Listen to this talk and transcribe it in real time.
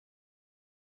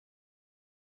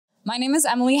My name is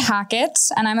Emily Hackett,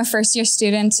 and I'm a first-year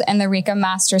student in the RICA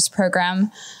Master's Program.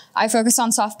 I focus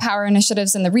on soft power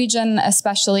initiatives in the region,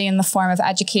 especially in the form of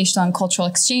educational and cultural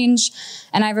exchange,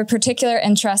 and I have a particular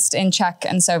interest in Czech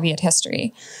and Soviet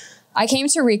history. I came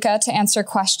to RICA to answer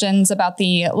questions about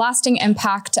the lasting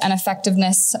impact and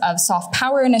effectiveness of soft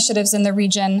power initiatives in the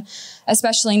region,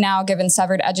 especially now given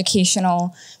severed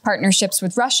educational partnerships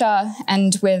with Russia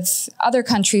and with other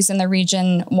countries in the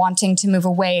region wanting to move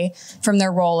away from their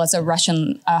role as a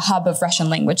hub of Russian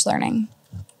language learning.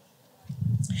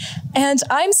 And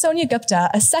I'm Sonia Gupta,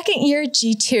 a second-year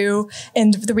G2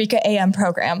 in the RICA AM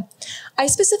program. I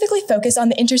specifically focus on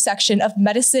the intersection of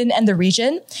medicine and the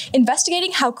region,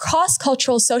 investigating how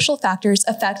cross-cultural social factors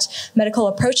affect medical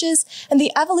approaches and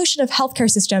the evolution of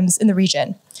healthcare systems in the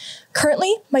region.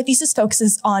 Currently, my thesis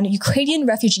focuses on Ukrainian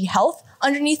refugee health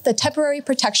underneath the Temporary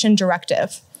Protection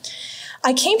Directive.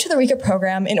 I came to the RICA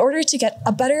program in order to get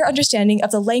a better understanding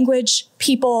of the language,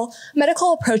 people,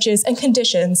 medical approaches, and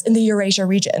conditions in the Eurasia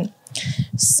region.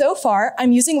 So far,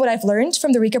 I'm using what I've learned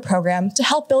from the RICA program to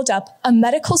help build up a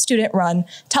medical student-run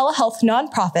telehealth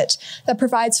nonprofit that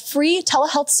provides free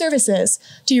telehealth services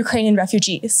to Ukrainian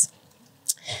refugees.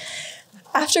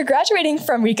 After graduating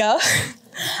from RICA,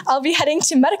 I'll be heading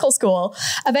to medical school,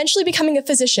 eventually becoming a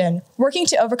physician, working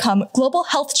to overcome global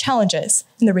health challenges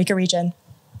in the RICA region.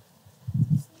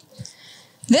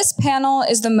 This panel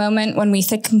is the moment when we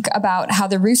think about how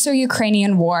the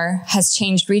Russo-Ukrainian War has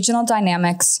changed regional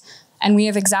dynamics, and we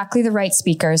have exactly the right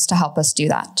speakers to help us do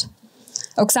that.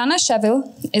 Oxana Shevel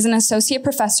is an associate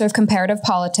professor of comparative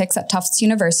politics at Tufts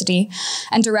University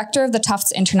and director of the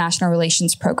Tufts International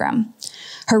Relations Program.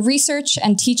 Her research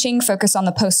and teaching focus on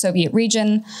the post-Soviet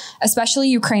region, especially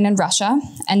Ukraine and Russia,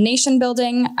 and nation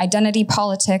building, identity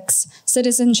politics,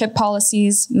 citizenship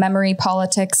policies, memory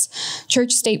politics,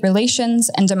 church-state relations,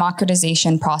 and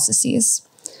democratization processes.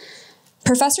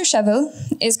 Professor Shevel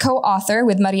is co-author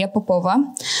with Maria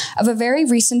Popova of a very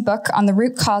recent book on the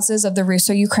root causes of the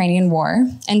Russo-Ukrainian War,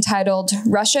 entitled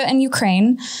Russia and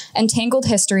Ukraine, Entangled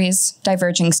Histories,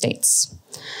 Diverging States.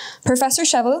 Professor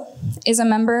Shevel is a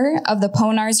member of the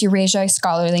Ponar's Eurasia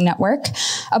Scholarly Network,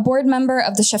 a board member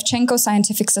of the Shevchenko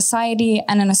Scientific Society,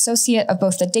 and an associate of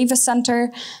both the Davis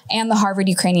Center and the Harvard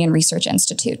Ukrainian Research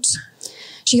Institute.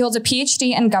 She holds a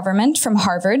PhD in government from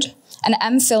Harvard, an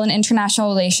MPhil in international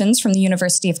relations from the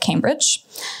University of Cambridge,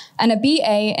 and a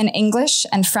BA in English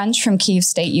and French from Kyiv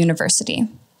State University.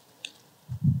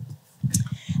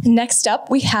 Next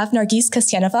up, we have Nargis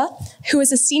Kassenova, who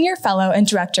is a senior fellow and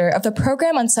director of the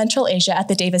program on Central Asia at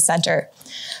the Davis Center.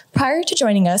 Prior to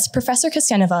joining us, Professor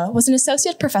Kassenova was an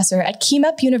associate professor at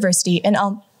KIMEP University in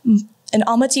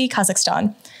Almaty,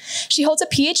 Kazakhstan. She holds a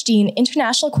PhD in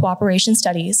international cooperation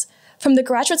studies from the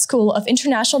Graduate School of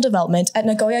International Development at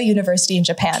Nagoya University in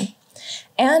Japan.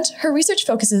 And her research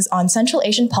focuses on Central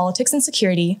Asian politics and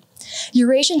security,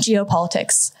 Eurasian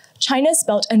geopolitics, China's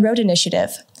Belt and Road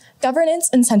Initiative, governance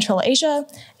in Central Asia,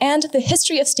 and the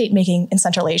history of state-making in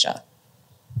Central Asia.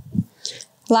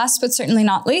 Last but certainly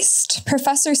not least,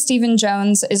 Professor Stephen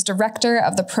Jones is director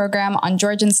of the program on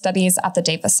Georgian Studies at the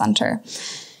Davis Center.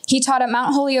 He taught at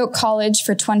Mount Holyoke College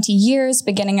for 20 years,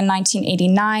 beginning in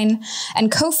 1989,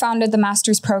 and co-founded the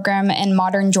master's program in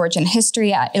modern Georgian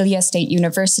history at Ilia State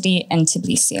University in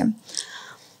Tbilisi.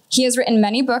 He has written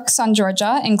many books on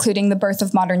Georgia, including The Birth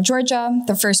of Modern Georgia,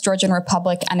 The First Georgian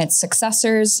Republic and Its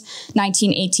Successors,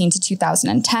 1918 to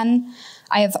 2010.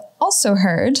 I have also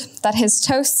heard that his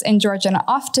toasts in Georgian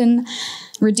often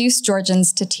reduce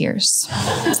Georgians to tears.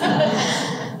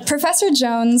 Professor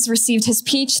Jones received his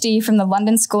PhD from the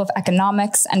London School of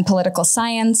Economics and Political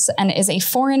Science and is a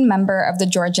foreign member of the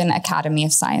Georgian Academy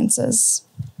of Sciences.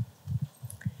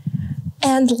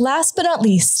 And last but not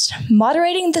least,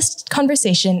 moderating this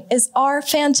conversation is our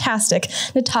fantastic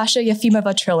Natasha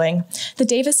Yefimova-Trilling, the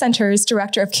Davis Center's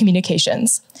Director of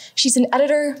Communications. She's an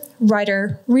editor,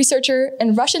 writer, researcher,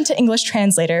 and Russian to English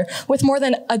translator with more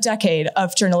than a decade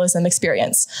of journalism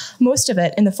experience, most of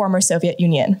it in the former Soviet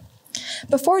Union.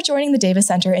 Before joining the Davis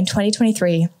Center in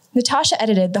 2023, Natasha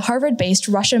edited the Harvard-based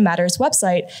Russia Matters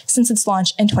website since its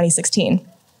launch in 2016.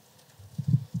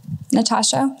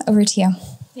 Natasha, over to you.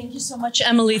 Thank you so much,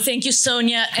 Emily. Thank you,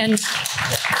 Sonia. And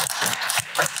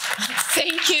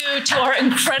Thank you to our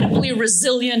incredibly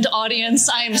resilient audience.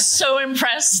 I am so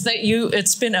impressed that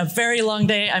it's been a very long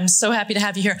day. I'm so happy to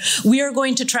have you here. We are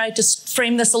going to try to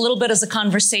frame this a little bit as a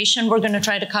conversation. We're going to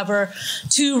try to cover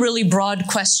two really broad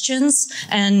questions,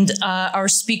 and our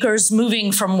speakers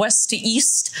moving from west to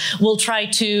east will try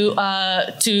to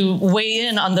weigh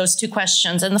in on those two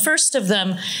questions. And the first of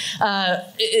them,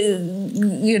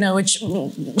 which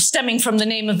stemming from the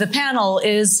name of the panel,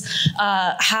 is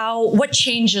what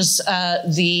changes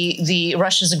the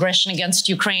Russia's aggression against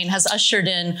Ukraine has ushered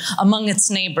in among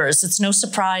its neighbors. It's no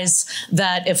surprise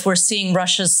that if we're seeing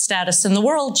Russia's status in the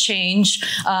world change,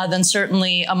 then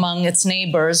certainly among its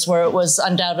neighbors, where it was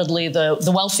undoubtedly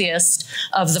the wealthiest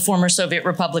of the former Soviet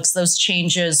republics, those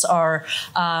changes are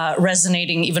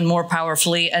resonating even more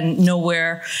powerfully, and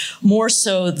nowhere more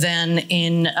so than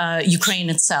in Ukraine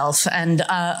itself. And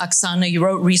Oxana, you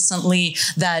wrote recently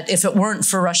that if it weren't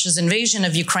for Russia's invasion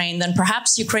of Ukraine, then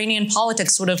perhaps Ukrainian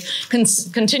politics would have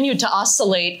continued to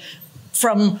oscillate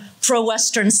from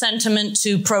pro-Western sentiment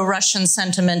to pro-Russian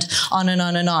sentiment, on and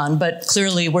on and on. But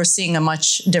clearly, we're seeing a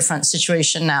much different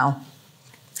situation now.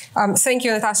 Thank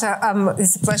you, Natasha.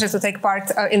 It's a pleasure to take part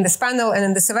in this panel and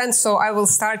in this event. So I will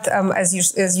start,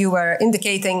 as you were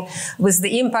indicating, with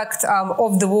the impact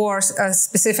of the war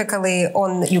specifically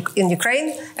in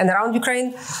Ukraine and around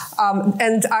Ukraine.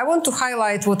 And I want to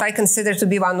highlight what I consider to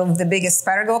be one of the biggest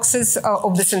paradoxes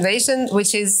of this invasion,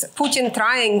 which is Putin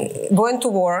going to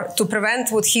war to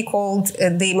prevent what he called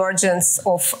the emergence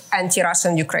of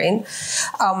anti-Russian Ukraine,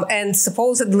 and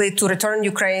supposedly to return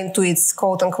Ukraine to its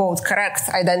quote-unquote correct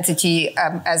identity,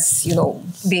 as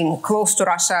being close to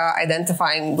Russia,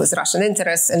 identifying with Russian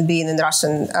interests, and being in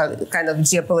Russian kind of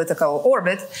geopolitical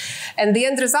orbit. And the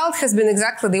end result has been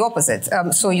exactly the opposite.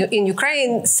 So in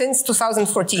Ukraine, since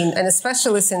 2014, and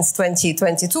especially since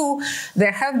 2022,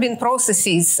 there have been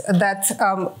processes that,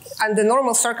 under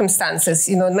normal circumstances,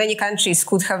 in many countries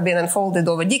could have been unfolded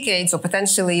over decades or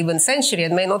potentially even centuries,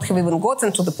 and may not have even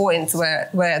gotten to the point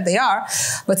where they are.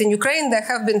 But in Ukraine, there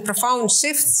have been profound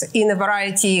shifts in a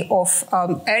variety of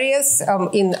areas,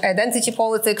 in identity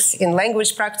politics, in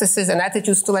language practices and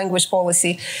attitudes to language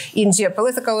policy, in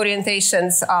geopolitical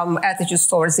orientations, attitudes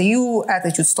towards the EU,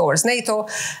 attitudes towards NATO.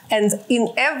 And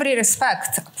in every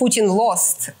respect, Putin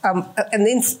lost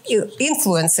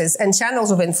influences and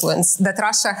channels of influence that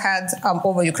Russia had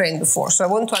over Ukraine before. So I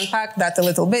want to unpack that a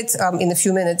little bit in a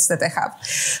few minutes that I have.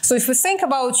 So if we think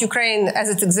about Ukraine as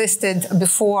it existed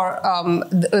before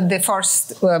the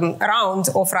first round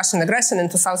of Russian aggression in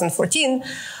 2014,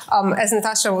 as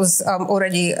Natasha was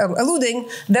already alluding,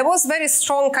 there was very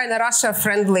strong kind of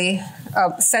Russia-friendly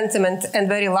sentiment and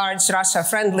very large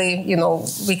Russia-friendly,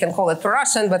 we can call it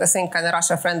pro-Russian, but I think kind of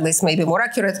Russia-friendly is maybe more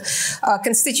accurate,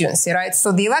 constituency, right?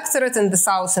 So the electorate in the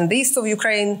south and the east of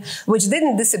Ukraine, which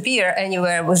didn't disappear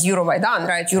anywhere, was Euromaidan,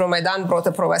 right? Euromaidan brought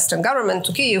a pro-Western government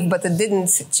to Kyiv, but it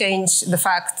didn't change the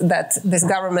fact that this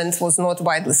government was not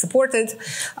widely supported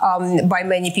by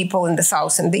many people in the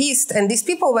south and the east. And these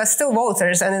people were still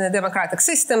voters, and in a democratic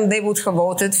system, they would have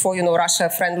voted for,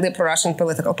 Russia-friendly, pro-Russian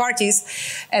political parties.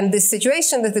 And this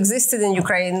situation that existed in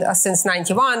Ukraine since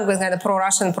 '91, with kind of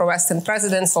pro-Russian, pro-Western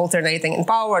presidents alternating in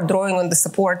power, drawing on the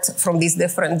support from these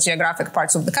different geographic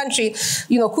parts of the country,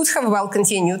 could have well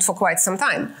continued for quite some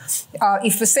time.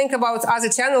 If we think about other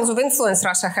channels of influence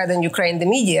Russia had in Ukraine, the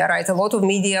media, right? A lot of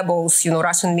media, both,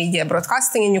 Russian media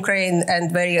broadcasting in Ukraine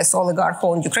and various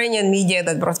oligarch-owned Ukrainian media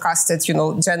that broadcasted,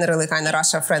 generally kind of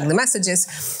Russia-friendly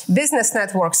messages. Business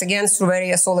networks, again, through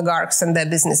various oligarchs and their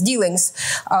business dealings.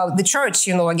 The church,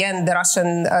 again,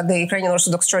 the Ukrainian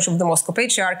Orthodox Church of the Moscow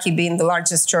Patriarchy being the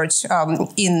largest church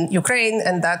in Ukraine,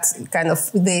 and that kind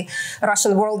of the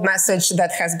Russian world message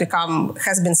that has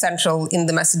been central in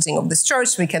the messaging of this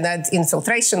church. We can add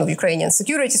infiltration of Ukrainian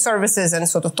security services and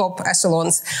sort of top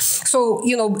echelons. So,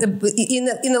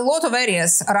 in a lot of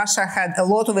areas, Russia had a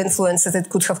lot of influence that it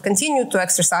could have continued to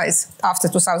exercise after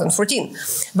 2014.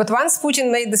 But once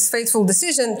Putin made this fateful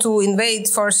decision to invade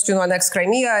first, annex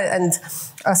Crimea and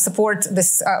support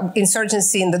this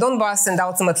insurgency in the Donbass and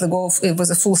ultimately it was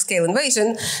a full-scale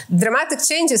invasion, dramatic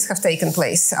changes have taken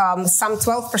place. Some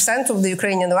 12% of the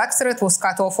Ukrainian electorate was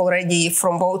cut off already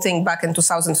from voting back in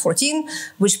 2014,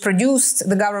 which produced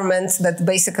the government that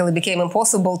basically became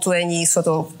impossible to any sort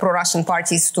of pro-Russian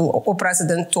parties or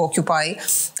president to occupy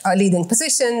a leading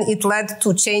position. It led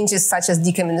to changes such as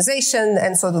decommunization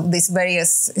and sort of this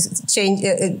various change,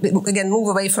 again, move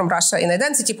away from Russia in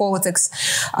identity politics.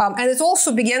 And it also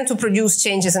began to produce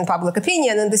changes in public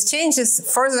opinion. And these changes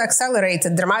further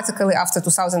accelerated dramatically after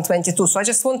 2022. So I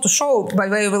just want to show, by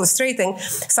way of illustrating,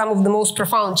 some of the most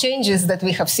profound changes that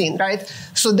we have seen, right?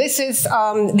 So this is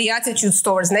the attitudes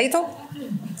towards NATO.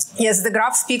 Yes, the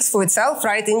graph speaks for itself,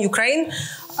 right? In Ukraine,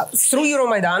 through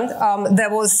Euromaidan,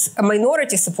 there was a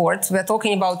minority support. We're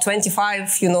talking about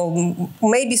 25,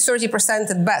 maybe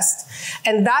 30% at best.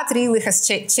 And that really has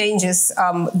changes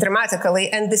dramatically.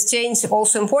 And this change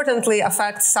also importantly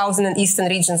affects southern and eastern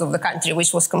regions of the country,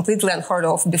 which was completely unheard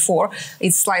of before.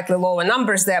 It's slightly lower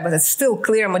numbers there, but it's still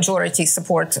clear majority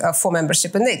support for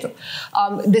membership in NATO.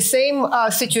 The same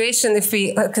situation if we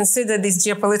consider these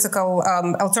geopolitical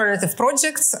alternative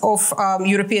projects of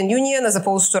European Union as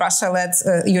opposed to Russia-led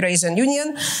Eurasian Union,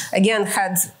 again,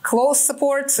 had close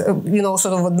support,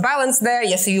 sort of a balance there.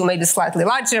 Yes, EU may be slightly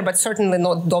larger, but certainly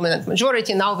not dominant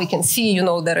majority. Now we can see,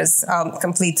 there is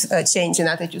complete change in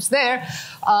attitudes there.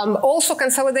 Also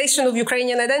consolidation of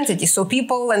Ukrainian identity. So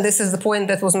people, and this is the point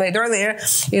that was made earlier,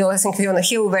 I think Fiona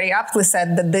Hill very aptly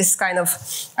said that this kind of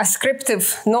ascriptive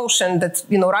notion that,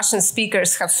 Russian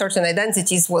speakers have certain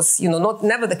identities was,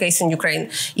 never the case in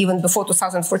Ukraine, even before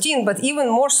 2014, but even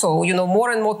more so, more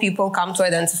and more people come to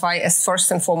identify as first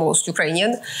and foremost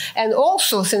Ukrainian. And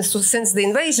also, since the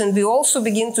invasion, we also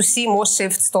begin to see more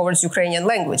shifts towards Ukrainian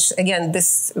language. Again,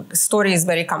 this story is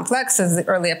very complex, as the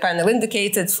earlier panel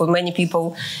indicated. For many people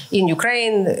in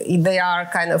Ukraine, they are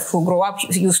kind of who grew up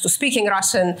used to speaking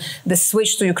Russian. The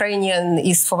switch to Ukrainian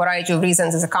is, for a variety of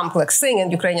reasons, is a complex thing,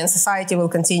 and Ukrainian society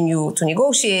will continue to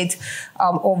negotiate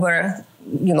over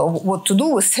what to do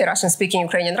with Russian-speaking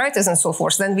Ukrainian writers and so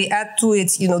forth. Then we add to it,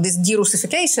 this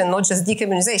de-Russification, not just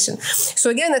decommunization.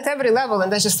 So again, at every level,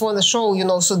 and I just want to show,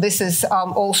 so this is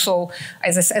also,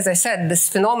 as I said, this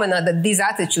phenomena that these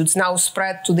attitudes now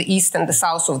spread to the east and the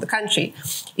south of the country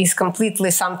is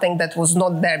completely something that was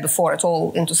not there before at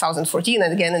all in 2014.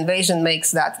 And again, invasion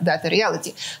makes that a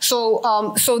reality. So,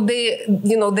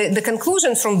 the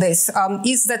conclusion from this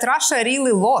is that Russia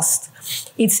really lost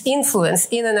its influence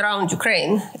in and around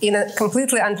Ukraine in a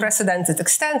completely unprecedented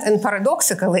extent. And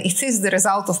paradoxically, it is the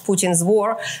result of Putin's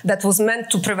war that was meant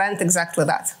to prevent exactly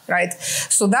that, right?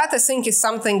 So that, I think, is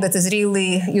something that is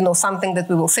really, something that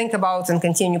we will think about and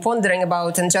continue pondering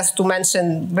about. And just to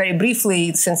mention very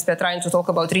briefly, since we're trying to talk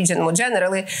about region more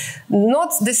generally,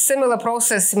 not this similar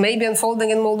process may be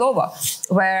unfolding in Moldova,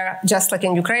 where just like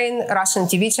in Ukraine, Russian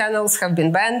TV channels have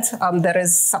been banned.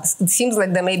 It seems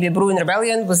like there may be a brewing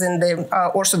rebellion within the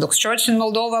Orthodox Church in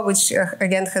Moldova, which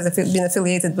again has been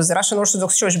affiliated with the Russian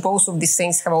Orthodox Church. Both of these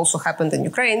things have also happened in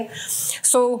Ukraine.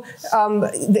 So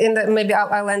maybe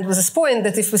I'll end with this point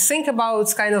that if we think about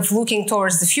kind of looking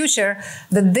towards the future,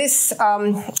 that this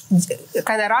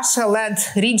kind of Russia-led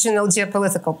regional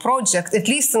geopolitical project, at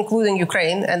least including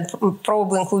Ukraine and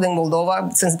probably including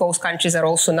Moldova, since both countries are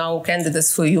also now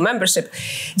candidates for EU membership,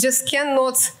 just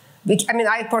cannot.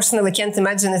 I personally can't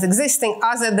imagine it existing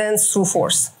other than through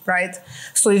force, right?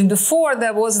 So if before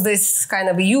there was this kind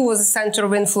of EU was a center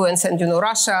of influence and,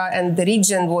 Russia and the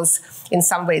region was in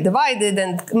some way divided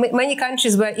and many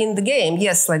countries were in the game.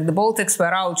 Yes, like the Baltics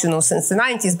were out, since the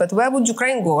 90s, but where would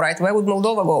Ukraine go, right? Where would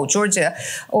Moldova go? Georgia,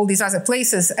 all these other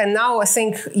places. And now I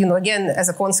think, again, as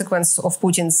a consequence of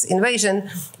Putin's invasion,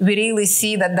 we really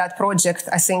see that project,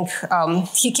 I think,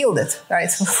 he killed it,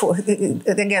 right?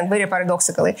 Again, very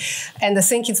paradoxically. And I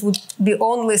think it would be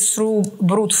only through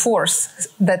brute force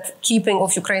that keeping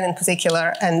of Ukraine in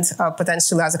particular and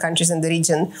potentially other countries in the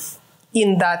region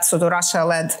in that sort of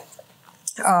Russia-led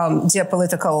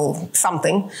geopolitical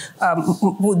something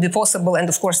would be possible. And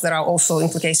of course, there are also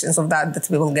implications of that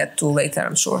we will get to later,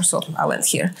 I'm sure. So I'll end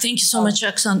here. Thank you so much,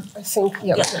 Oxana. I think,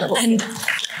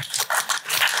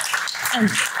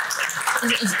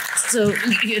 So,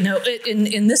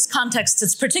 in this context,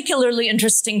 it's particularly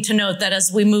interesting to note that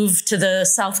as we move to the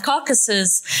South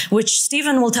Caucasus, which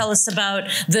Stephen will tell us about,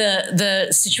 the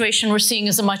situation we're seeing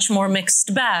is a much more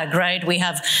mixed bag, right? We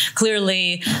have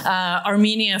clearly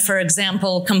Armenia, for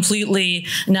example, completely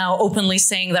now openly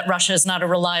saying that Russia is not a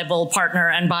reliable partner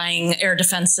and buying air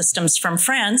defense systems from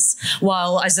France,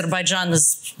 while Azerbaijan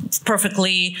is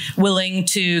perfectly willing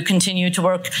to continue to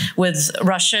work with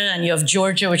Russia. And you have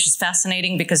Georgia, which is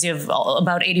fascinating because you have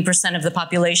about 80% of the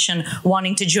population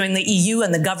wanting to join the EU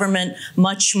and the government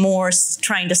much more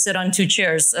trying to sit on two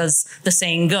chairs, as the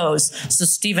saying goes. So,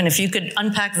 Stephen, if you could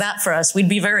unpack that for us, we'd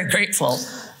be very grateful.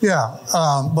 Yeah,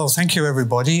 well, thank you,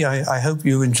 everybody. I hope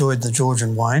you enjoyed the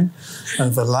Georgian wine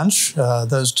over lunch.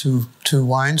 Those two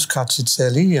wines,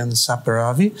 Katsitseli and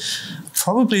Saperavi.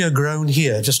 probably are grown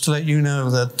here. Just to let you know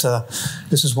that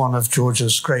this is one of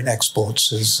Georgia's great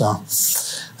exports, is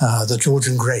the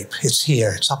Georgian grape. It's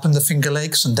here. It's up in the Finger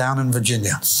Lakes and down in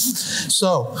Virginia.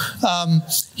 So,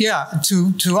 yeah,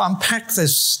 to unpack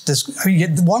this,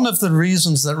 one of the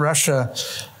reasons that Russia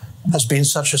has been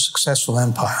such a successful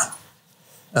empire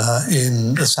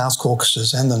in the South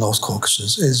Caucasus and the North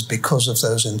Caucasus is because of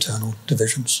those internal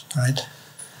divisions, right?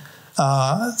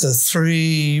 The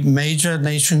three major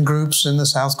nation groups in the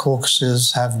South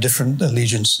Caucasus have different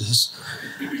allegiances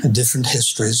and different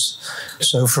histories.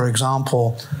 So, for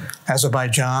example,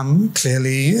 Azerbaijan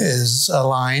clearly is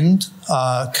aligned,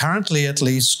 currently at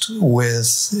least,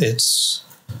 with its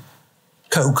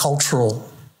co-cultural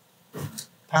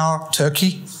power,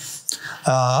 Turkey.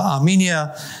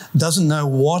 Armenia doesn't know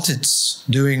what it's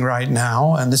doing right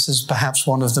now, and this is perhaps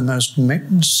one of the most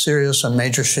serious and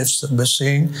major shifts that we're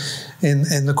seeing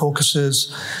in the Caucasus,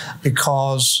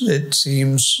 because it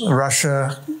seems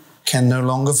Russia can no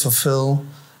longer fulfill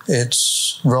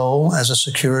its role as a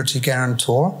security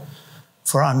guarantor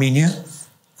for Armenia.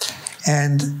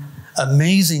 And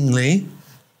amazingly,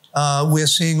 we're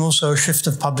seeing also a shift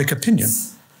of public opinion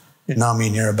in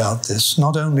Armenia about this,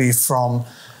 not only from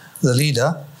the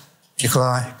leader,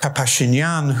 Nikolai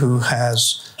Pashinyan, who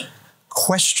has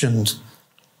questioned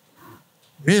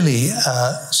really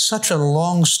such a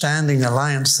long-standing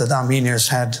alliance that Armenia has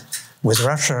had with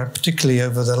Russia, particularly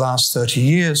over the last 30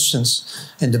 years since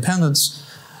independence,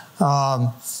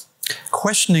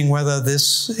 questioning whether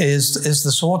this is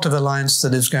the sort of alliance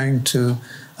that is going to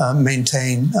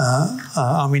maintain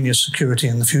Armenia's security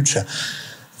in the future.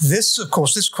 This, of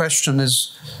course, this question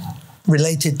is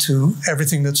related to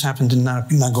everything that's happened in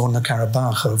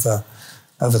Nagorno-Karabakh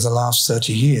over the last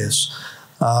 30 years.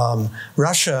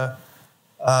 Russia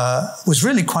was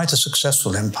really quite a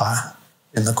successful empire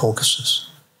in the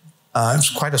Caucasus. It was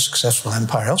quite a successful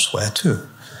empire elsewhere, too.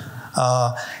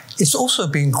 It's also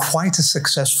been quite a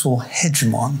successful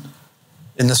hegemon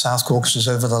in the South Caucasus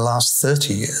over the last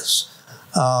 30 years.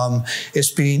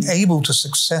 It's been able to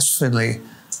successfully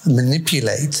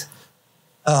manipulate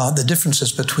the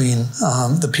differences between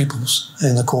the peoples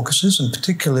in the Caucasus, and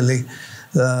particularly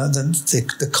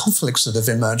the conflicts that have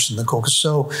emerged in the Caucasus.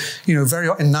 So, you know,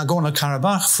 in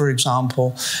Nagorno-Karabakh, for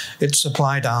example, it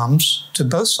supplied arms to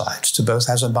both sides, to both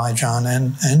Azerbaijan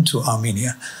and to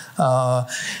Armenia.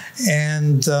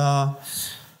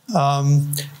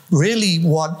 Really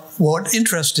what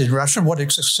interested Russia, what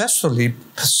it successfully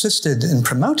persisted in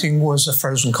promoting, was a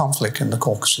frozen conflict in the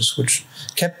Caucasus, which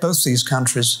kept both these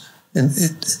countries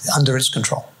under its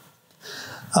control.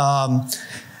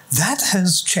 That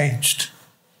has changed.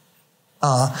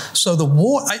 So the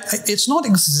war, it's not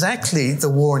exactly the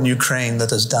war in Ukraine that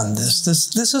has done this.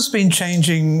 This has been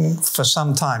changing for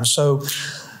some time. So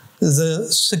the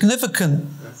significant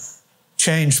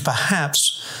change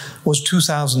perhaps was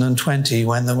 2020,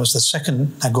 when there was the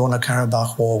second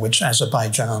Nagorno-Karabakh war, which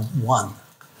Azerbaijan won.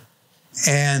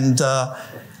 And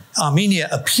Armenia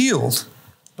appealed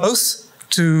both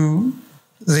to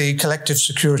the Collective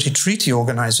Security Treaty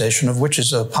Organization, of which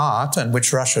is a part and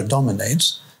which Russia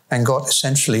dominates, and got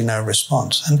essentially no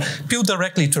response, and appealed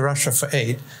directly to Russia for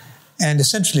aid, and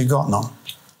essentially got none.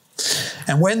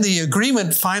 And when the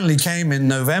agreement finally came in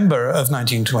November of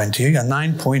 1920, a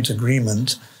 9-point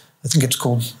agreement, I think it's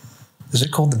called, is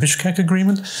it called the Bishkek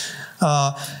Agreement?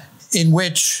 In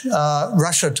which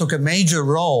Russia took a major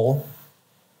role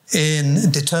in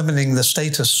determining the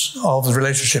status of the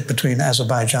relationship between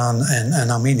Azerbaijan and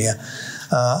Armenia.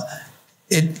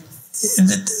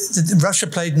 Russia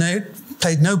played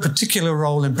no particular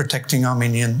role in protecting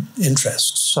Armenian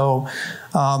interests. So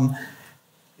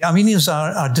Armenians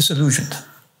are disillusioned.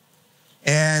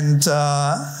 And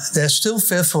they're still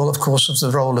fearful, of course, of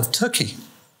the role of Turkey,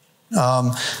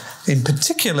 in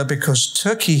particular because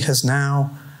Turkey has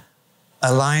now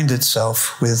aligned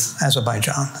itself with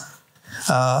Azerbaijan.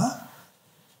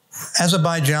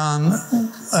 Azerbaijan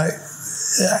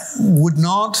would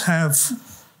not have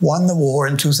won the war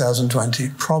in 2020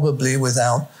 probably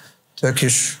without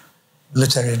Turkish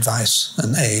military advice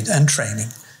and aid and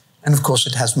training. And of course,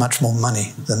 it has much more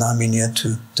money than Armenia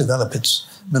to develop its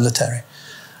military.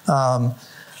 You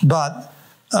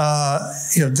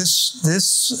know,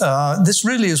 this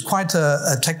really is quite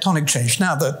a tectonic change.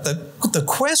 Now, the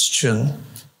question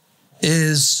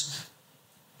is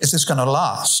this going to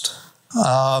last?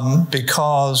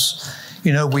 Because,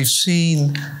 you know, we've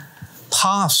seen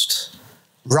past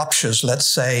ruptures, let's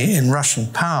say, in Russian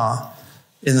power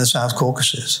in the South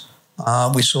Caucasus.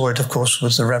 We saw it, of course,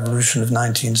 with the revolution of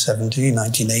 1917,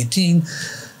 1918.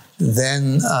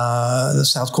 Then the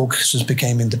South Caucasus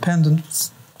became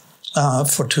independent.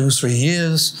 for 2-3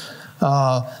 years,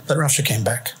 but Russia came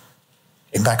back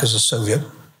as a Soviet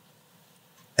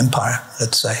empire,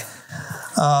 let's say.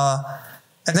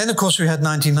 And then, of course, we had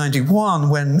 1991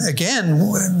 when, again,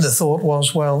 the thought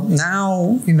was, well,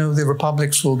 now, the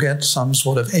republics will get some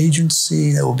sort of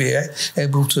agency. They will be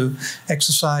able to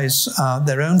exercise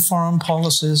their own foreign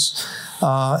policies.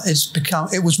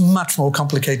 It was much more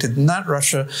complicated than that.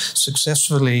 Russia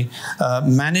successfully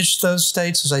managed those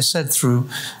states, as I said, through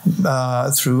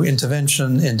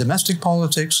intervention in domestic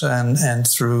politics and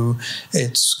through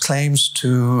its claims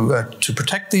to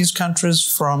protect these countries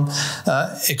from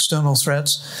external threats.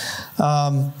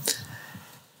 But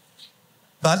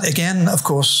again, of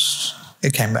course,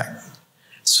 it came back.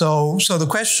 So the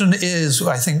question is,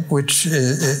 I think, which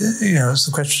is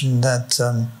the question that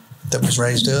was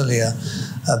raised earlier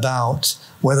about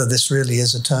whether this really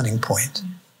is a turning point.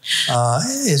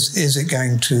 Is it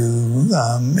going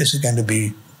to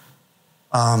be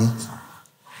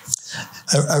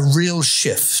a real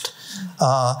shift?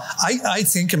 I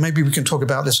think, and maybe we can talk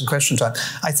about this in question time,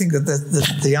 I think that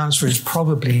the answer is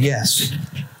probably yes.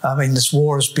 I mean, this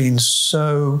war has been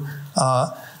so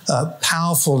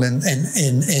powerful in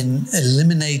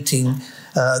eliminating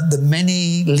the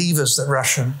many levers that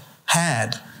Russia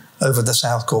had over the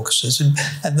South Caucasus.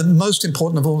 And the most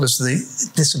important of all is the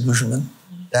disillusionment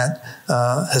that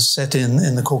has set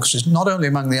in the Caucasus, not only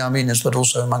among the Armenians, but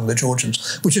also among the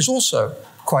Georgians, which is also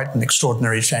quite an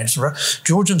extraordinary change. The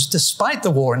Georgians, despite the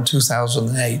war in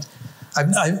 2008,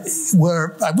 I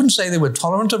wouldn't say they were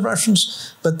tolerant of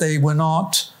Russians, but they were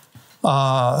not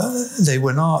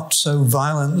so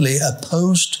violently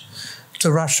opposed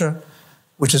to Russia,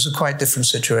 which is a quite different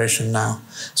situation now.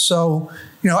 So,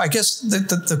 I guess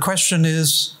the question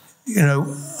is,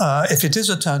 if it is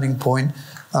a turning point,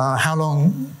 how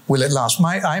long will it last?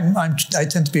 I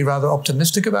tend to be rather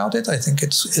optimistic about it. I think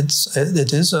it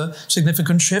is a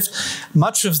significant shift.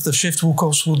 Much of the shift, of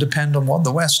course, will depend on what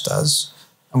the West does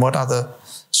and what other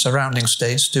surrounding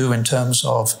states do in terms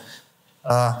of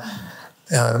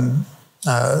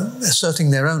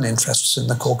asserting their own interests in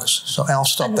the Caucasus. So I'll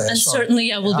stop there. And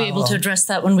certainly we'll be able to address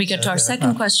that when we get to our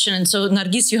second question. And so,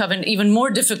 Nargis, you have an even more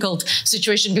difficult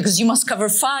situation because you must cover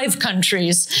 5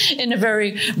 countries in a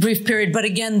very brief period. But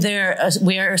again,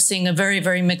 we are seeing a very,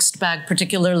 very mixed bag,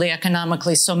 particularly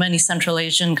economically. So many Central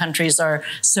Asian countries are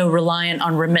so reliant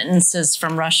on remittances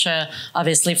from Russia,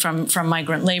 obviously from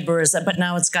migrant laborers, but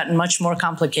now it's gotten much more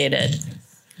complicated.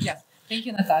 Yeah. Thank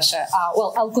you, Natasha.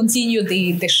 Well, I'll continue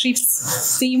the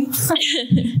shifts theme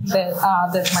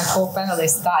that my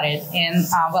co-panelists started. And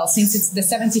well, since it's the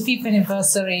 75th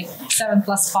anniversary, 7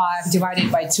 + 5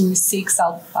 divided by 2 is 6.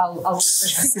 I'll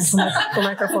the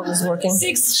microphone is working.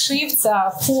 6 shifts,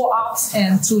 4 ups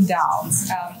and 2 downs.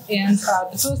 And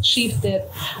the first shift that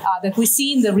we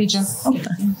see in the region.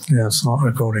 Yeah, it's not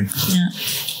recording. Yeah.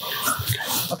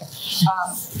 Okay.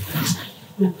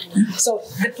 So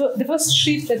the first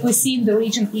shift that we see in the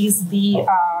region is the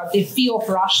fear of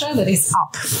Russia that is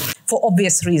up for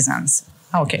obvious reasons.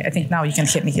 Okay, I think now you can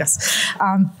hear me, yes.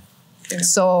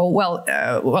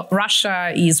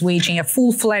 Russia is waging a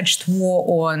full-fledged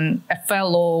war on a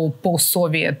fellow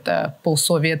post-Soviet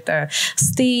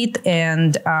state,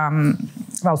 and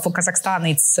for Kazakhstan,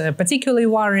 it's particularly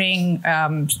worrying.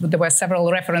 There were several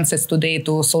references today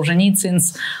to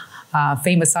Solzhenitsyn's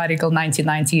famous article,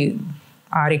 1990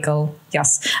 article,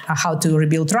 yes, How to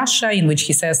Rebuild Russia, in which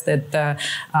he says that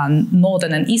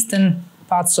northern and eastern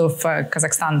parts of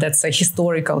Kazakhstan, that's a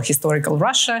historical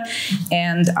Russia.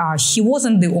 And he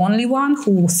wasn't the only one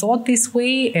who thought this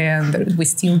way, and we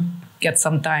still get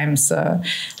sometimes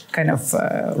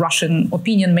Russian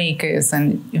opinion makers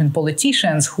and even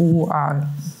politicians who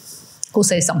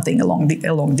say something along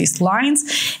these lines.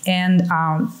 And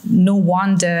no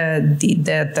wonder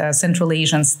that Central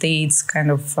Asian states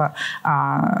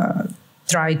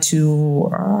try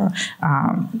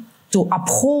to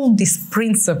uphold this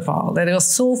principle that was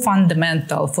so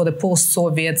fundamental for the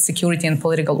post-Soviet security and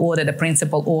political order, the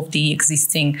principle of the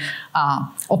existing,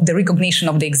 of the recognition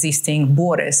of the existing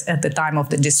borders at the time of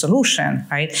the dissolution,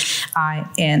 right?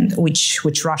 And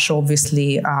which Russia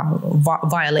obviously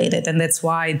violated, and that's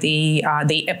why they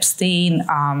abstain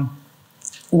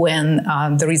when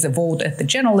there is a vote at the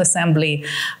General Assembly.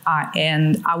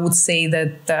 And I would say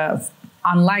that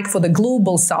unlike for the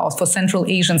global south, for Central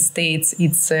Asian states,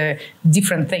 it's a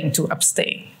different thing to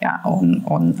abstain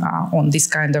on this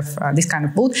kind of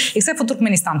vote, except for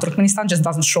Turkmenistan. Turkmenistan just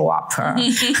doesn't show up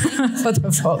for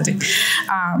the voting.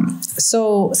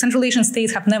 So Central Asian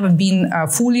states have never been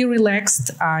fully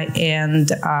relaxed, and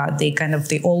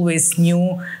they always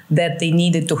knew that they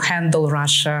needed to handle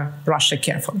Russia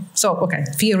carefully. So okay,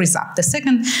 fear is up. The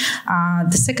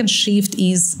second shift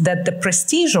is that the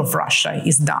prestige of Russia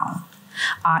is down.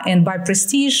 And by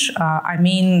prestige, I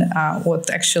mean what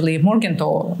actually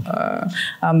Morgenthau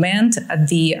meant,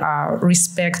 the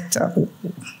respect of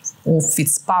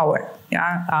its power,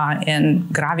 and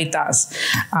gravitas.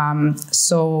 And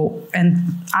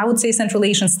I would say Central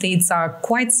Asian states are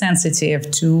quite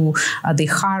sensitive to the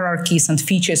hierarchies and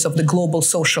features of the global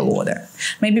social order.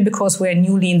 Maybe because we're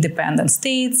newly independent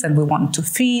states and we want to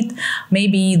fit.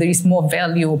 Maybe there is more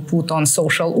value put on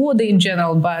social order in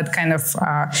general, but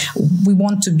we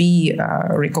want to be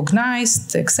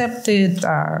recognized, accepted,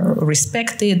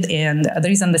 respected, and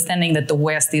there is understanding that the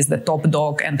West is the top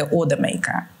dog and the order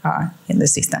maker in the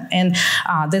system. And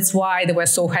that's why they were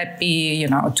so happy,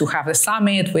 to have the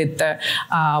summit with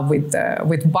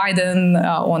Biden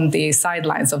on the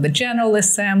sidelines of the General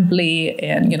Assembly,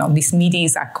 and these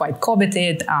meetings are quite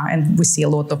coveted, and we see a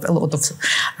lot of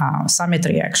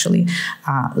summitry actually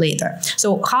later.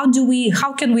 So how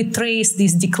can we trace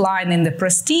this decline in the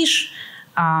prestige?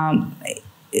 I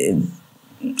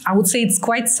would say it's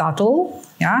quite subtle,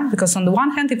 because on the one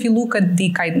hand, if you look at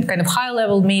the kind of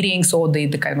high-level meetings or the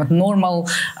kind of normal,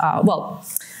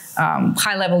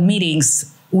 high-level meetings,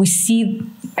 we see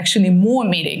actually more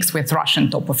meetings with Russian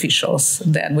top officials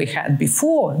than we had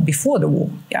before the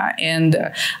war, and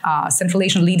Central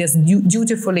Asian leaders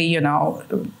dutifully,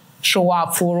 show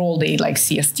up for all the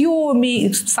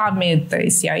CSTO summit,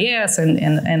 the CIS,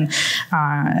 and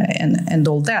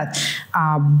all that.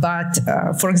 But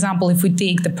for example, if we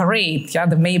take the parade,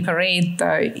 the May parade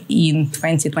in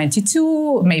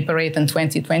 2022, May parade in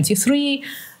 2023.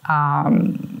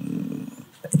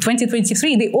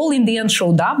 2023, they all in the end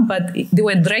showed up, but they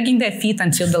were dragging their feet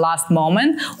until the last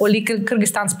moment. Only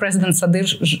Kyrgyzstan's president Sadir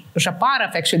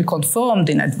Japarov actually confirmed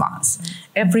in advance.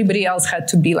 Everybody else had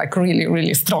to be really,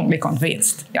 really strongly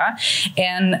convinced.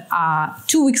 And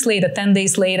 2 weeks later, 10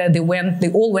 days later, they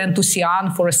all went to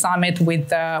Xi'an for a summit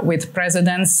with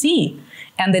President Xi.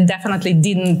 And they definitely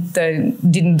didn't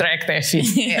drag their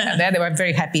feet. They were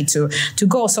very happy to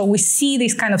go. So we see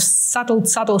this kind of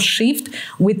subtle shift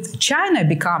with China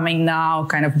becoming now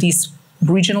kind of this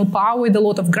regional power with a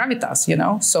lot of gravitas,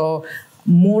 So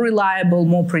more reliable,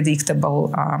 more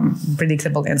predictable,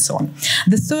 and so on.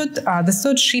 The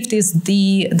third shift is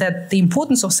that the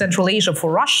importance of Central Asia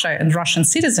for Russia and Russian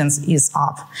citizens is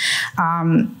up.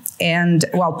 And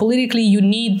politically, you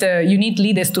need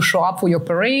leaders to show up for your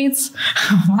parades.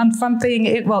 One thing,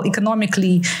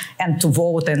 economically, and to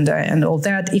vote and all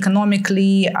that.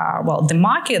 Economically, the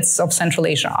markets of Central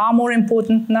Asia are more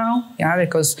important now,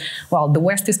 because the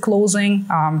West is closing.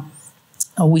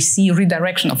 We see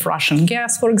redirection of Russian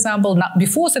gas, for example. Now,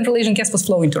 before, Central Asian gas was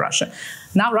flowing to Russia.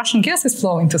 Now Russian gas is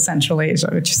flowing to Central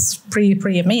Asia, which is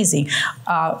pretty amazing.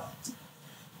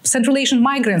 Central Asian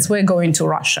migrants were going to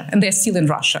Russia, and they're still in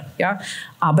Russia.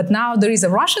 But now there is a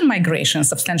Russian migration,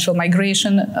 substantial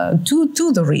migration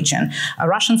to the region.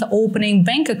 Russians are opening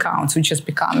bank accounts, which is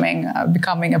becoming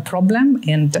a problem.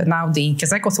 And now the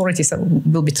Kazakh authorities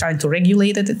will be trying to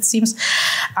regulate it, it seems.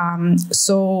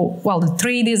 The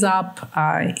trade is up,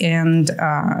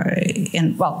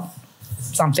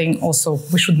 something also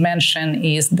we should mention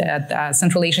is that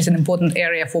Central Asia is an important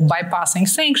area for bypassing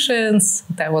sanctions.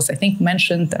 That was, I think,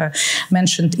 mentioned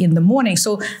in the morning.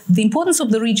 So the importance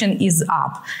of the region is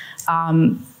up.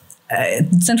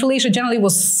 Central Asia generally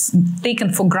was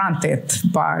taken for granted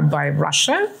by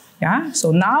Russia.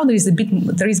 So now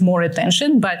there is more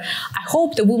attention, but I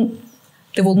hope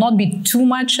there will not be too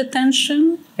much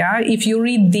attention. If you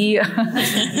read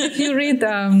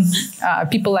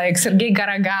people like Sergei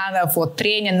Garaganov or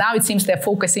Trenin, now it seems they're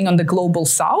focusing on the global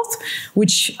south,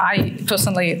 which I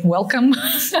personally welcome.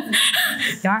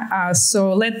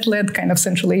 So let kind of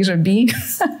Central Asia be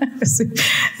as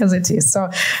it is.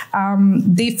 So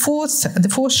the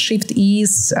fourth shift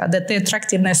is that the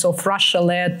attractiveness of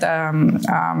Russia-led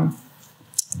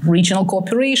regional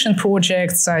cooperation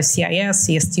projects, CIS,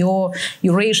 CSTO,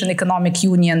 Eurasian Economic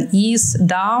Union is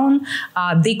down.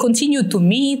 They continue to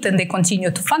meet and they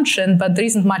continue to function, but there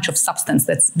isn't much of substance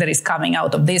that is coming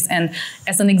out of this. And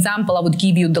as an example, I would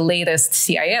give you the latest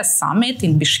CIS summit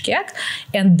in Bishkek.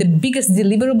 And the biggest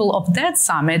deliverable of that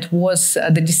summit was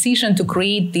the decision to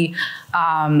create the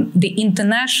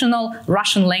International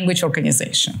Russian Language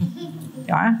Organization.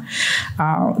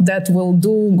 that will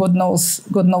do God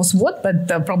knows what, but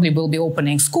probably will be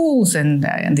opening schools and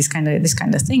this kind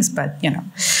of things. But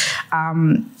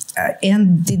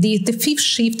and the fifth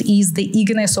shift is the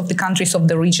eagerness of the countries of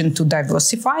the region to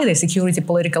diversify their security,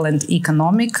 political, and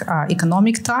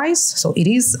economic ties. So it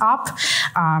is up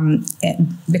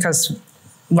because,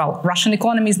 well, Russian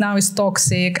economy now is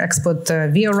toxic. Export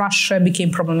via Russia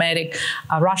became problematic.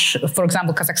 Russia, for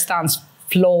example, Kazakhstan's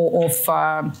flow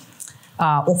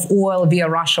of oil via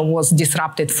Russia was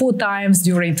disrupted 4 times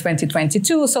during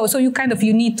 2022. So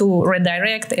you need to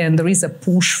redirect, and there is a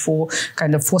push for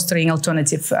kind of fostering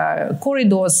alternative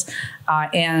corridors.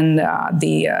 And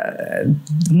the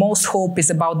most hope is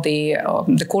about the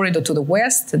corridor to the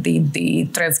west, the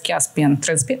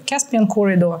Trans-Caspian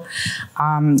corridor.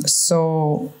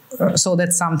 So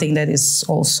that's something that is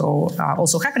also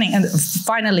happening. And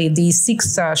finally, the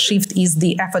sixth shift is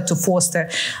the effort to foster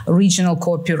regional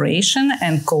cooperation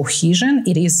and cohesion.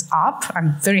 It is up.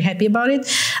 I'm very happy about it.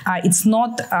 It's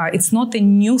not a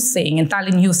new thing,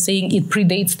 entirely new thing. It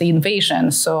predates the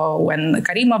invasion. So when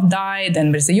Karimov died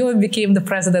and Mirziyoyev became the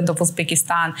president of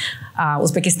Uzbekistan,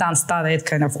 Uzbekistan started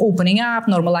kind of opening up,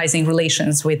 normalizing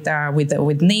relations with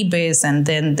neighbors, and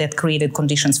then that created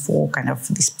conditions for kind of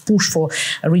this push for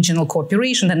regional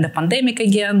cooperation. Then the pandemic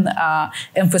again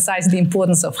emphasized the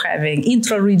importance of having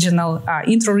intra-regional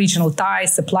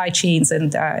ties, supply chains,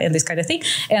 and this kind of thing.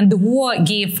 And the war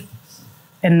gave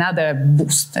another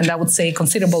boost, and I would say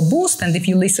considerable boost. And if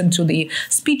you listen to the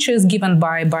speeches given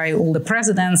by all the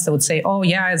presidents, they would say, oh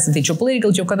yes, the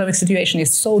geopolitical, geoeconomic situation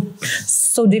is so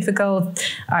difficult.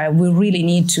 We really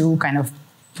need to kind of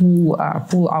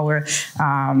pool our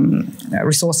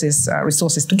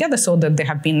resources together. So that there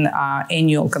have been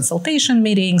annual consultation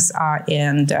meetings,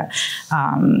 and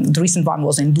the recent one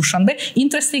was in Dushanbe.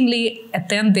 Interestingly,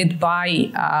 attended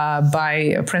by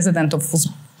President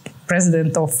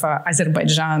of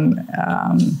Azerbaijan,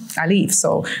 Aliyev,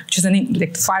 so which is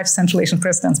like 5 Central Asian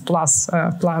presidents plus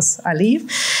Aliyev,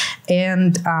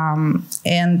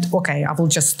 and okay, I will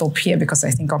just stop here because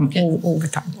I think I'm all the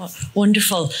time. Well,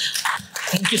 wonderful,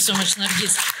 thank you so much,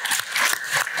 Nargis.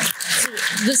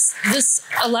 This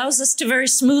allows us to very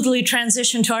smoothly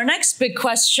transition to our next big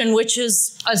question, which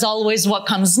is, as always, what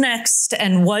comes next,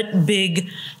 and what big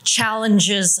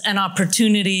challenges and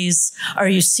opportunities are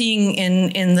you seeing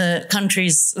in the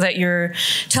countries that you're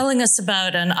telling us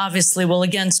about? And obviously, we'll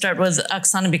again start with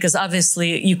Oxana, because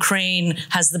obviously Ukraine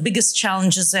has the biggest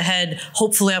challenges ahead,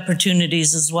 hopefully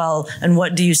opportunities as well. And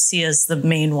what do you see as the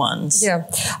main ones? Yeah,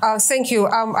 thank you.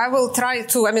 I will try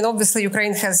to, obviously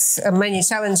Ukraine has many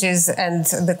challenges, and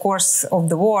the course of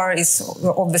the war is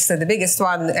obviously the biggest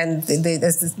one. And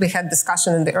as we had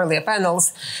discussion in the earlier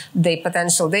panels, the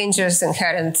potential dangers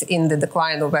inherent in the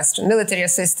decline of Western military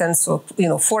assistance, or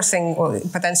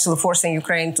potentially forcing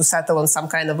Ukraine to settle on some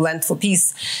kind of land for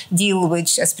peace deal,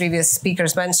 which, as previous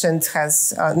speakers mentioned,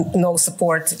 has no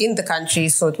support in the country.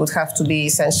 So it would have to be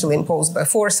essentially imposed by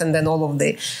force, and then all of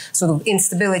the sort of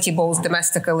instability, both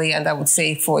domestically and I would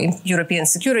say for European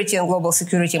security and global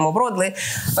security more broadly.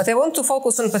 But I want to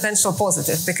focus on potential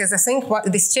positive, because I think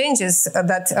these changes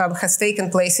that has taken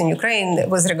place in Ukraine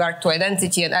with regard to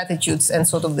identity and attitudes, and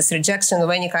sort of this rejection of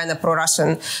any kind of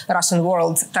pro-Russian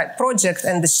world type project,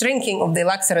 and the shrinking of the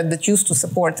electorate that used to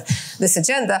support this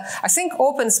agenda, I think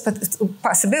opens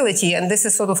possibility, and this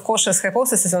is sort of cautious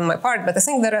hypothesis on my part, but I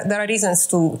think there are reasons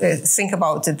to think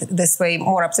about it this way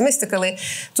more optimistically,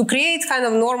 to create kind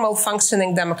of normal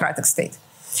functioning democratic state.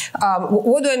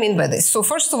 What do I mean by this? So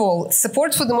first of all,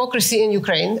 support for democracy in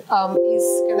Ukraine is,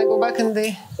 can I go back in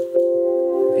the...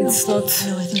 It's not.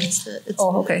 No, I think it's the.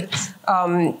 Okay.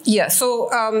 Yeah. So,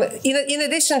 in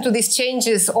addition to these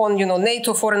changes on,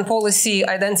 NATO foreign policy,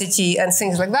 identity, and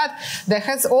things like that, there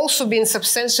has also been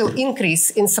substantial increase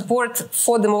in support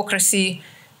for democracy.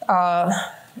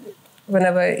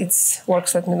 Whenever it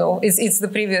works, let me know. It's the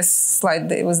previous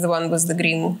slide. It was the one with the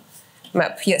green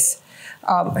map. Yes.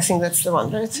 I think that's the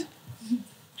one, right?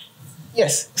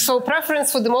 Yes. So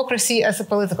preference for democracy as a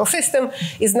political system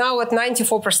is now at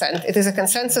 94%. It is a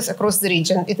consensus across the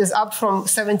region. It is up from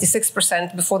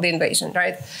 76% before the invasion,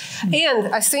 right?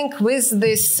 And I think with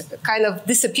this kind of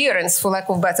disappearance, for lack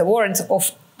of better words,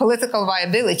 of political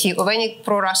viability of any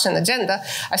pro-Russian agenda,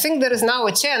 I think there is now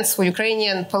a chance for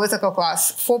Ukrainian political class,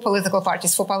 for political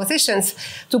parties, for politicians,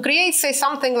 to create, say,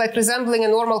 something like resembling a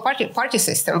normal party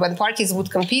system, when parties would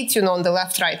compete, on the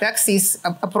left-right axis,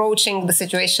 approaching the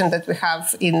situation that we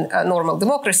have in normal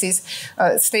democracies,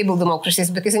 stable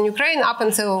democracies. Because in Ukraine, up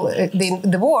until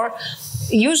the war,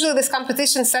 usually this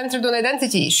competition centered on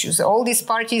identity issues. All these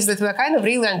parties that were kind of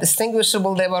really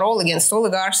undistinguishable, they were all against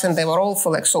oligarchs and they were all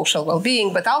for like social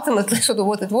well-being. But ultimately, sort of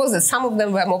what it was that some of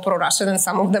them were more pro-Russian and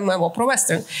some of them were more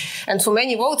pro-Western. And for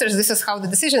many voters, this is how the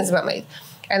decisions were made.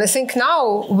 And I think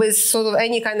now, with sort of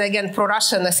any kind of, again,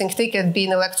 pro-Russian, I think, ticket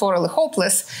being electorally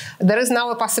hopeless, there is now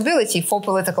a possibility for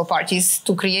political parties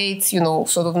to create, you know,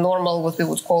 sort of normal, what we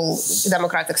would call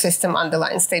democratic system,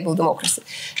 underlying stable democracy.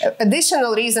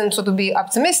 Additional reason to be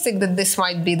optimistic that this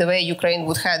might be the way Ukraine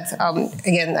would head,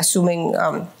 again, assuming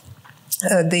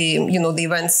the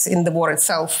events in the war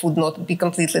itself would not be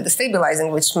completely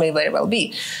destabilizing, which may very well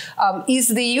be, is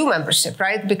the EU membership,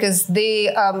 right? Because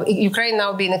Ukraine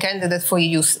now being a candidate for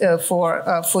EU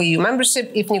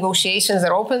membership, if negotiations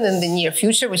are open in the near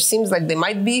future, which seems like they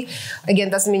might be, again,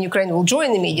 doesn't mean Ukraine will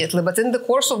join immediately, but in the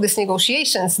course of these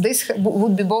negotiations, this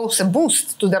would be both a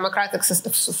boost to democratic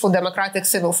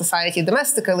civil society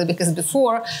domestically, because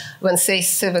before, when, say,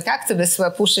 civic activists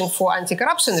were pushing for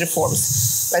anti-corruption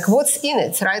reforms, like what's in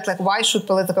it, right? Like, why should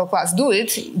political class do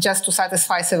it just to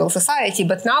satisfy civil society?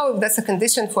 But now, if that's a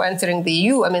condition for entering the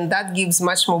EU, I mean, that gives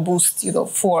much more boost, you know,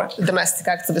 for domestic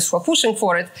activists who are pushing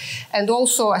for it, and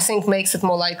also I think makes it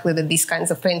more likely that these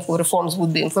kinds of painful reforms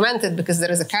would be implemented because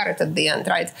there is a carrot at the end,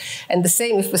 right? And the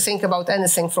same if we think about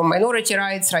anything from minority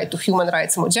rights, right, to human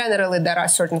rights more generally, there are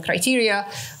certain criteria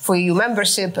for EU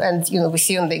membership, and you know, we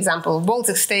see on the example of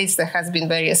Baltic states there has been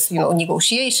various, you know,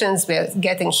 negotiations. We're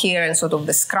getting here and sort of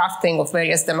this crafting of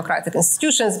various democratic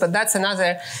institutions, but that's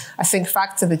another, I think,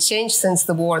 factor that changed since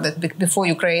the war, that before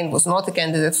Ukraine was not a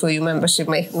candidate for EU membership,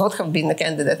 may not have been a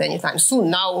candidate anytime soon.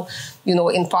 Now, you know,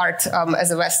 in part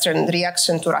as a Western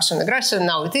reaction to Russian aggression,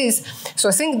 now it is. So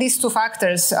I think these two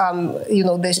factors, you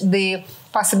know, the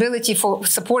possibility for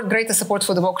support, greater support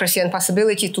for democracy, and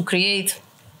possibility to create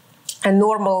a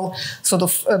normal sort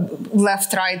of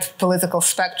left-right political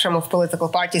spectrum of political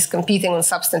parties competing on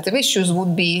substantive issues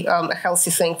would be a healthy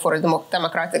thing for a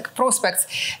democratic prospects,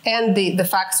 and the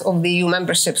facts of the EU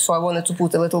membership. So I wanted to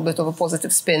put a little bit of a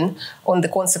positive spin on the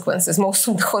consequences. Most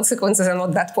of the consequences are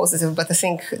not that positive, but I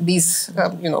think these,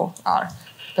 you know, are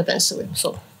potentially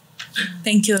so.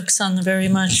 Thank you, Oksana, very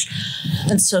much.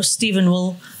 And so, Stephen,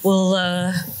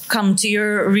 we'll come to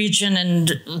your region,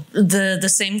 and the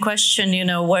same question. You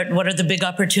know, what are the big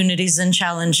opportunities and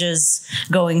challenges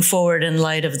going forward in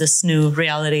light of this new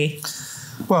reality?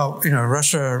 Well, you know,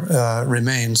 Russia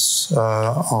remains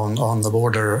on the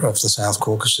border of the South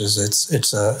Caucasus.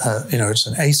 It's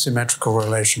an asymmetrical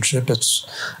relationship. It's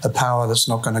a power that's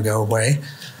not going to go away.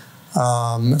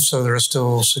 So there are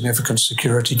still significant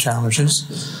security challenges.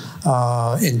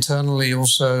 Internally,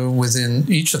 also within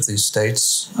each of these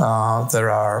states, there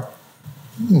are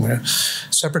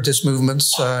separatist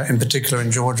movements, in particular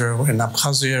in Georgia, in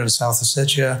Abkhazia and South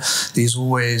Ossetia. These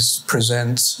always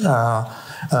present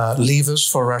levers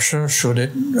for Russia should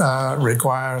it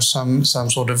require some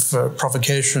sort of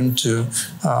provocation to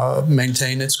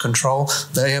maintain its control.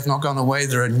 They have not gone away.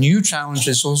 There are new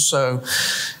challenges also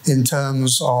in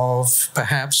terms of,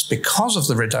 perhaps because of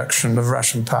the reduction of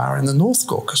Russian power in the North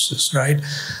Caucasus, right?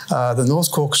 The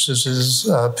North Caucasus is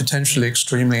a potentially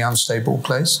extremely unstable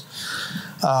place.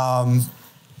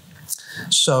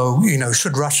 So, you know,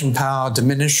 should Russian power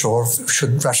diminish, or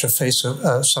should Russia face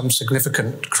some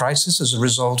significant crisis as a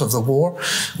result of the war?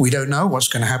 We don't know what's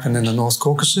going to happen in the North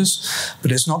Caucasus,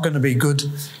 but it's not going to be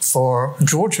good for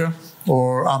Georgia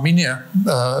or Armenia,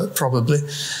 probably.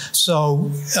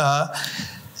 So,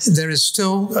 there is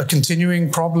still a continuing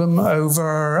problem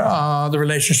over the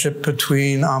relationship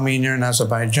between Armenia and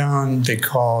Azerbaijan,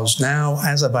 because now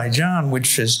Azerbaijan,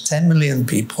 which is 10 million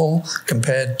people,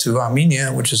 compared to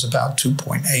Armenia, which is about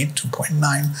 2.8,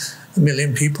 2.9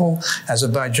 million people.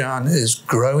 Azerbaijan is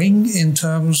growing in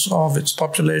terms of its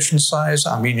population size.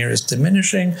 Armenia is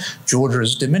diminishing. Georgia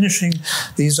is diminishing.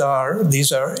 These are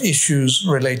issues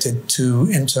related to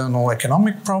internal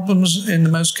economic problems in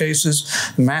most cases,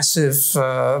 massive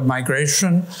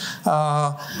migration,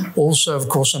 also, of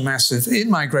course, a massive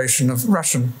in-migration of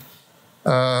Russians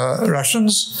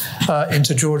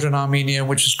into Georgia and Armenia,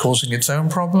 which is causing its own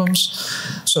problems.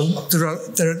 So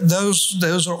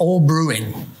those are all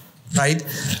brewing. Right.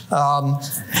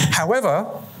 However,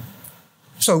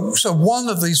 so one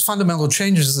of these fundamental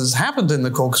changes that has happened in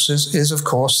the Caucasus is, of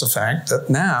course, the fact that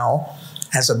now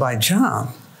Azerbaijan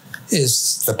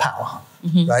is the power.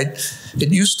 Mm-hmm. Right.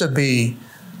 It used to be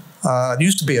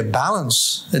a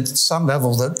balance at some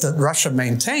level that Russia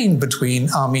maintained between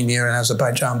Armenia and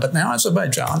Azerbaijan, but now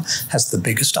Azerbaijan has the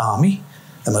biggest army,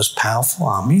 the most powerful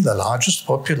army, the largest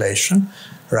population.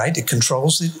 Right, it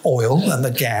controls the oil and the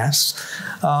gas.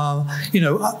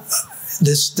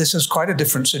 this is quite a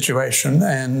different situation,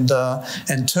 and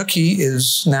Turkey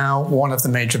is now one of the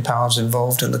major powers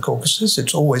involved in the Caucasus.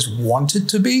 It's always wanted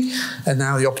to be, and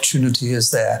now the opportunity is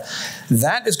there.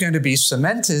 That is going to be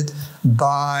cemented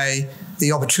by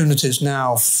the opportunities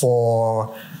now for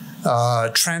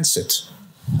transit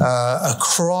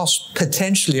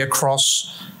potentially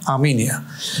across Armenia.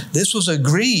 This was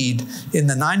agreed in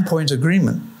the 9-point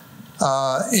agreement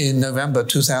in November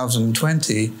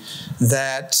 2020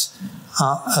 that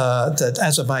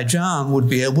Azerbaijan would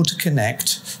be able to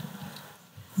connect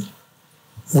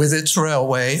with its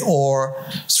railway or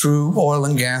through oil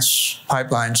and gas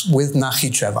pipelines with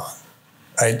Nakhichevan,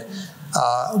 right?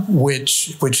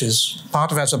 Which is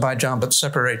part of Azerbaijan but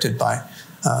separated by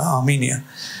Armenia.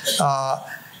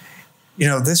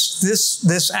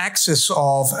 This axis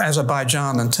of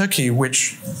Azerbaijan and Turkey,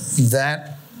 which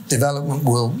that development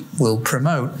will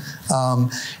promote,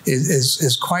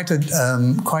 is quite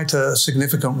a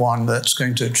significant one that's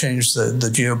going to change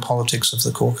the geopolitics of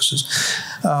the Caucasus.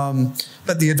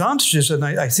 But the advantages, and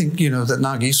I think that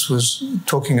Nargis was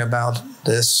talking about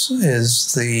this,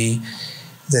 is the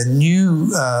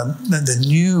new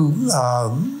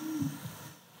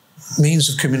means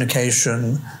of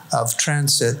communication, of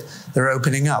transit, they're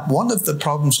opening up. One of the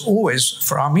problems always,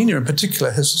 for Armenia in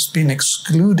particular, has been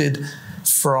excluded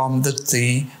from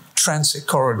the transit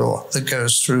corridor that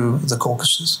goes through the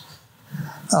Caucasus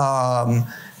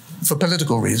for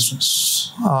political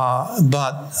reasons.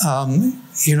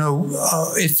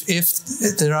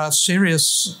 If there are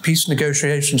serious peace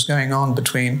negotiations going on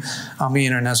between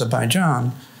Armenia and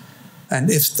Azerbaijan, and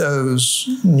if those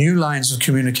new lines of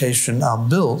communication are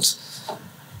built,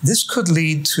 this could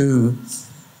lead to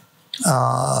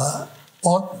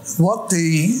what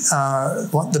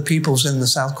the peoples in the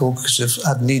South Caucasus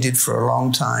have needed for a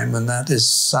long time, and that is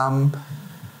some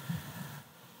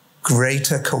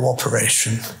greater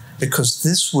cooperation, because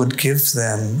this would give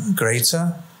them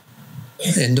greater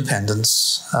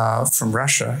independence from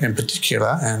Russia in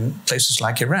particular, and places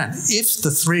like Iran. If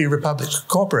the three republics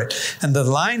cooperate, and the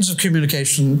lines of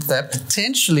communication that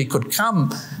potentially could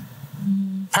come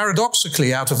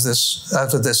paradoxically out of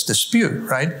this dispute,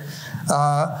 right,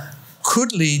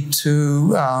 could lead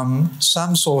to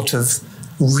some sort of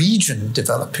region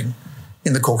developing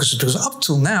in the Caucasus, because up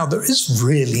till now there is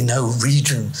really no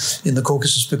region in the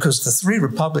Caucasus, because the three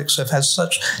republics have had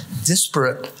such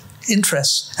disparate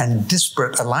interests and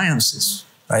disparate alliances,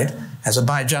 right?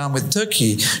 Azerbaijan with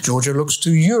Turkey, Georgia looks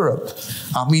to Europe,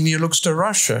 Armenia looks to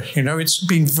Russia. It's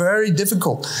been very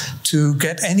difficult to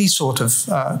get any sort of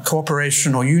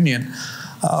cooperation or union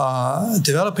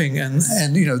developing, and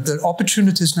the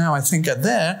opportunities now, I think, are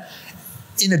there,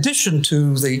 in addition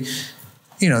to the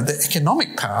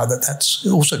economic power that's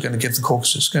also going to give the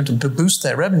Caucasus, going to boost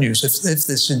their revenues if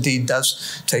this indeed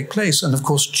does take place. And of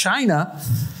course, China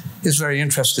is very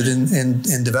interested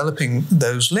in developing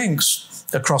those links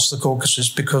across the Caucasus,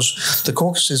 because the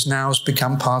Caucasus now has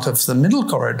become part of the middle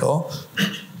corridor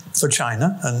for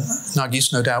China, and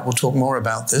Nargis no doubt will talk more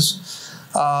about this,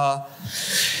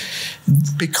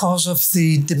 because of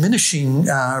the diminishing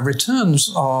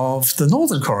returns of the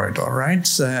northern corridor, right?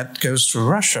 That goes through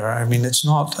Russia. I mean, it's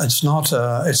not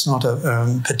a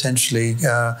potentially.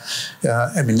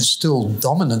 It's still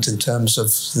dominant in terms of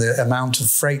the amount of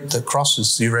freight that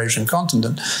crosses the Eurasian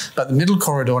continent. But the middle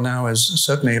corridor now is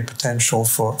certainly a potential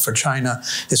for China,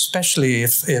 especially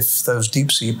if those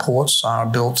deep sea ports are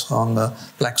built on the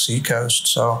Black Sea coast.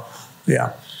 So,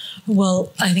 yeah.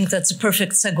 Well, I think that's a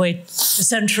perfect segue to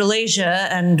Central Asia,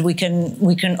 and we can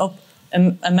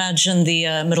imagine the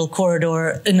middle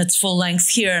corridor in its full length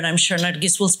here, and I'm sure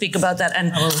Nargis will speak about that.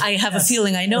 And I have a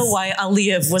feeling I know why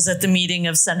Aliyev was at the meeting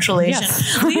of Central Asian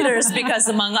leaders, because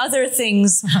among other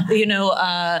things,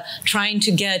 trying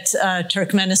to get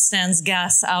Turkmenistan's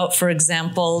gas out, for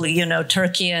example,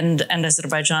 Turkey and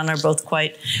Azerbaijan are both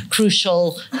quite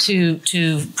crucial to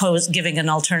giving an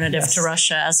alternative to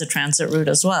Russia as a transit route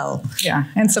as well. Yeah,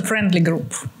 and it's a friendly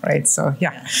group, right? So,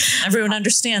 yeah. Everyone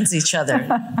understands each other.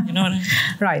 You know what I mean?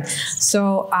 Right.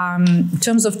 So in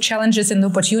terms of challenges and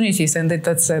opportunities, and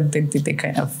that's the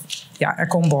kind of, a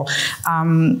combo.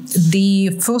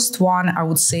 The first one, I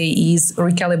would say, is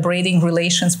recalibrating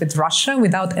relations with Russia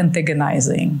without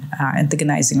antagonizing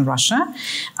Russia.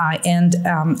 And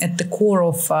at the core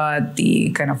of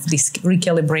the kind of this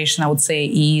recalibration, I would say,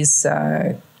 is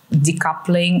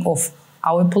decoupling of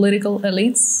our political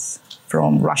elites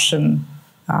from Russian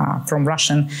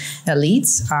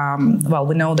elites.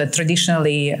 We know that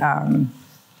traditionally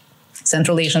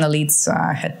Central Asian elites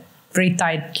had very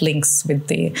tight links with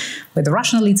the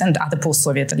Russian elites and other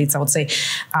post-Soviet elites, I would say.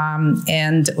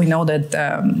 And we know that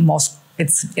most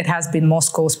it has been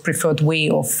Moscow's preferred way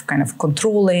of kind of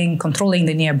controlling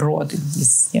the near abroad.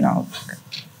 Is, you know,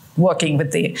 working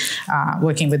with the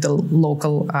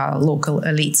local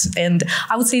elites. And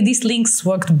I would say these links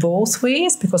worked both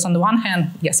ways, because on the one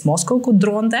hand, yes, Moscow could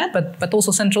draw on that, but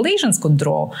also Central Asians could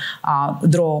draw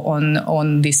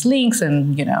on these links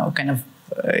and, you know, kind of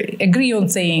agree on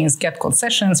things, get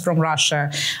concessions from Russia,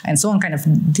 and so on. Kind of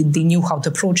they knew how to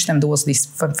approach them. There was this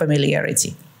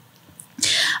familiarity.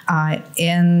 But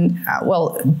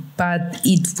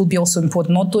it would be also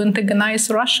important not to antagonize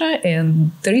Russia,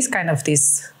 and there is kind of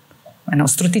this, you know,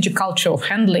 strategic culture of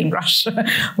handling Russia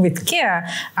with care,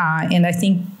 and I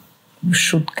think we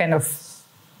should kind of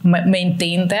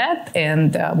maintain that.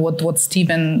 And what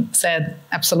Stephen said,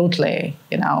 absolutely,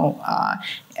 you know,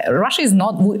 Russia is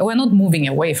not. We're not moving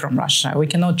away from Russia. We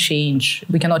cannot change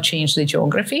the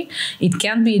geography. It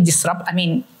can be disrupt. I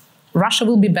mean, Russia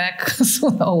will be back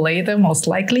sooner or later, most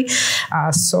likely.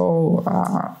 So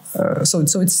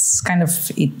it's kind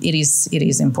of it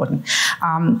is important.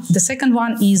 The second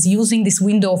one is using this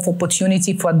window of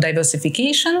opportunity for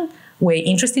diversification. We're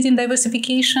interested in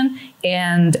diversification,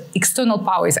 and external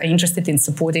powers are interested in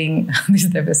supporting these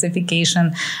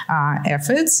diversification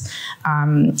efforts.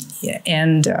 The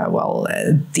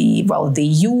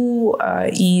EU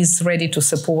is ready to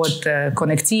support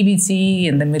connectivity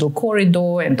in the Middle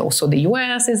Corridor, and also the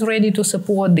US is ready to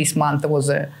support. This month there was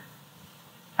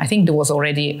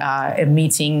already a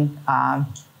meeting on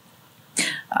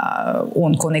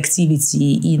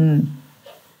connectivity in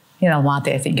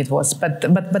Almaty, I think it was. But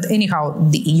anyhow,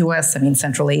 the US, I mean,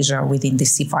 Central Asia within the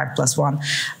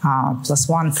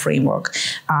C5+1 framework.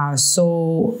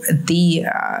 So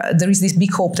there is this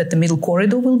big hope that the Middle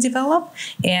Corridor will develop,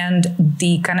 and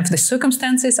the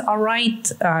circumstances are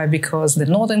right, because the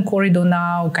Northern Corridor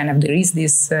now, there is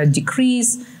this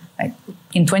decrease. Like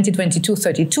in 2022,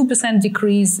 32%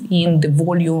 decrease in the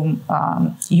volume,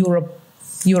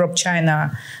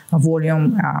 Europe-China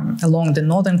volume along the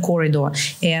Northern Corridor.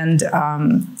 And,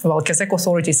 Kazakh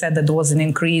authorities said that there was an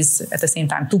increase at the same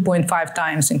time, 2.5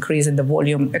 times increase in the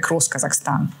volume across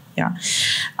Kazakhstan. Yeah.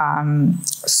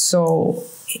 So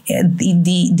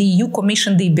the EU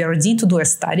commissioned the BRD to do a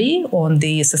study on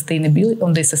the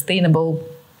sustainable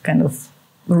kind of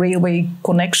railway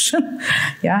connection,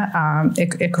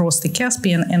 across the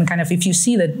Caspian, and if you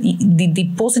see that the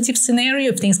positive scenario,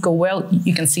 if things go well,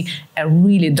 you can see a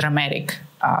really dramatic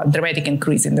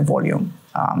increase in the volume.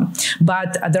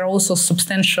 But there are also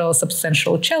substantial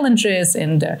challenges,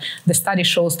 and the study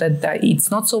shows that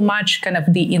it's not so much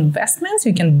the investments.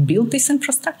 You can build this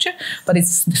infrastructure, but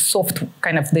it's the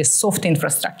soft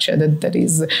infrastructure that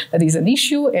is an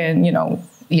issue, and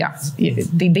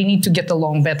they need to get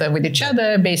along better with each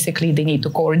other. Basically, they need to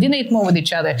coordinate more with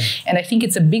each other. And I think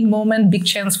it's a big moment, big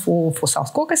chance for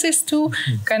South Caucasus to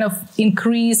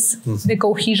increase the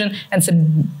cohesion. And it's a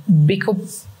big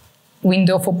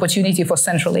window of opportunity for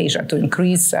Central Asia to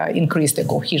increase the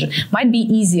cohesion. Might be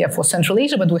easier for Central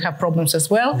Asia, but we have problems as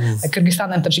well. Like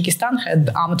Kyrgyzstan and Tajikistan had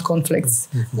armed conflicts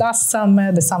last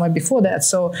summer, the summer before that.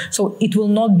 So it will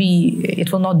not be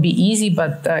easy.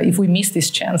 But if we miss this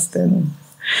chance, then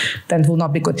it will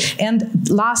not be good. And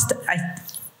last,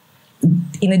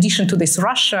 in addition to this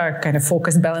Russia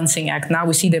focused balancing act, now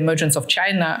we see the emergence of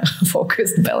China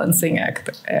focused balancing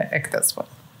act as well.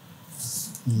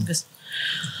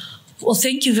 Well,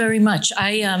 thank you very much.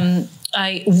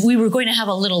 We were going to have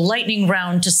a little lightning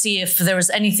round to see if there was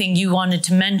anything you wanted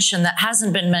to mention that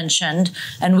hasn't been mentioned,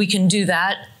 and we can do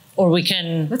that. Or we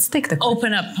can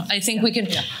open up. I think we can.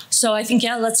 Yeah. So I think,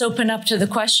 let's open up to the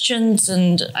questions,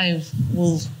 and I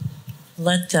will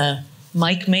let the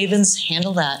Mike Mavens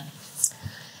handle that.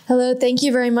 Hello, thank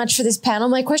you very much for this panel.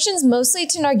 My question is mostly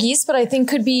to Nargis, but I think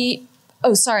could be,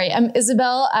 I'm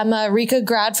Isabel. I'm a RICA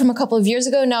grad from a couple of years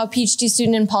ago, now a PhD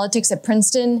student in politics at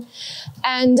Princeton.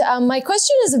 And my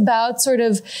question is about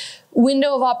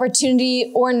window of opportunity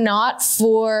or not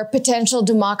for potential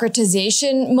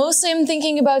democratization. Mostly I'm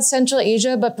thinking about Central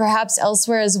Asia, but perhaps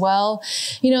elsewhere as well.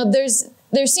 There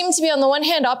seems to be, on the one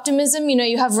hand, optimism.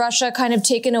 You have Russia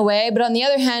taken away, but on the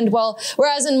other hand,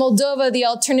 whereas in Moldova, the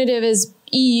alternative is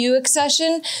EU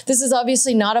accession, this is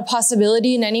obviously not a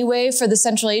possibility in any way for the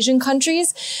Central Asian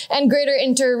countries, and greater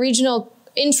intra-regional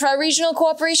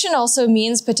cooperation also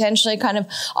means potentially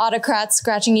autocrats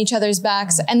scratching each other's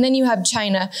backs. And then you have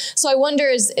China. So I wonder,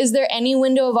 is there any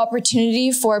window of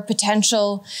opportunity for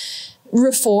potential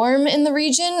reform in the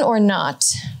region or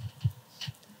not?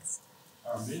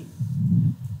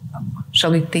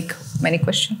 Shall we take many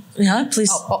questions? Yeah,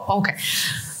 please. Okay.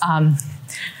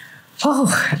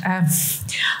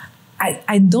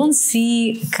 I don't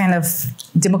see kind of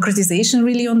democratization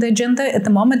really on the agenda at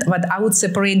the moment, but I would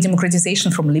separate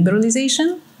democratization from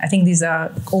liberalization. I think these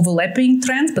are overlapping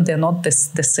trends, but they're not the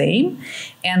same.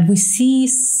 And we see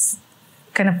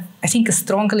kind of, I think, a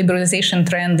stronger liberalization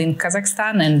trend in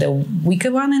Kazakhstan and a weaker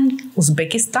one in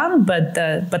Uzbekistan, but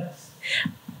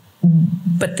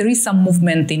there is some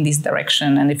movement in this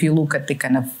direction. And if you look at the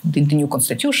kind of the new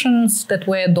constitutions that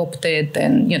were adopted,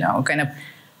 and kind of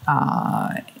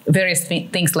various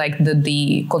things like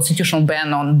the constitutional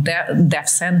ban on death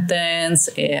sentence,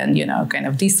 and kind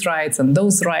of these rights and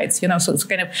those rights, so it's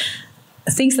kind of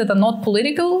things that are not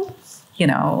political,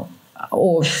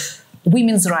 or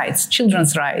women's rights,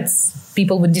 children's rights,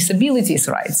 people with disabilities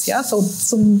rights. Yeah, so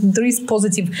there is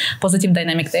positive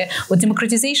dynamic there. With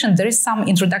democratization, there is some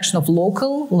introduction of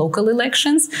local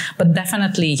elections, but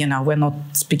definitely, we're not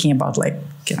speaking about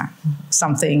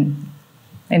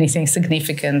anything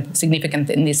significant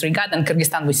in this regard. And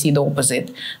Kyrgyzstan, we see the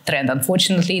opposite trend.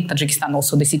 Unfortunately, Tajikistan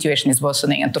also, the situation is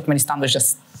worsening, and Turkmenistan was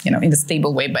just, in the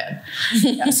stable way bad.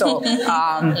 Yeah, so,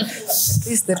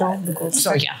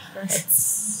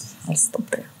 I'll stop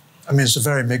there. I mean, it's a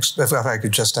very mixed. If I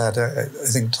could just add, I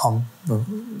think Tom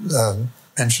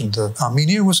mentioned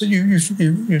Armenia. Was it you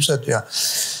said? Yeah.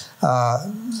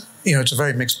 It's a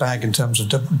very mixed bag in terms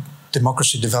of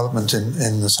democracy development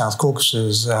in the South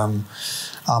Caucasus.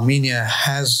 Armenia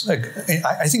has,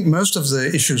 I think most of the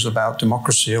issues about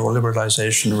democracy or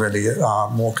liberalization really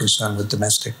are more concerned with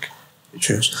domestic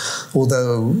issues.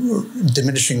 Although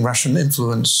diminishing Russian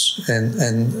influence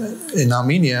in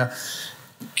Armenia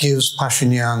gives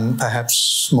Pashinyan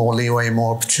perhaps more leeway,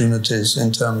 more opportunities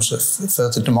in terms of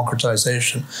further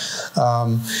democratization.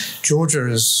 Georgia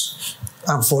is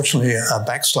unfortunately a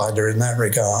backslider in that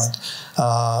regard.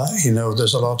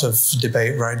 There's a lot of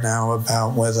debate right now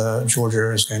about whether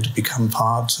Georgia is going to become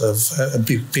part of,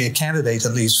 be a candidate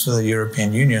at least for the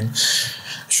European Union.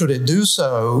 Should it do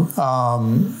so,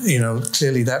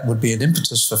 clearly that would be an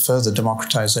impetus for further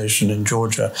democratization in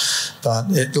Georgia.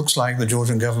 But it looks like the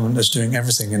Georgian government is doing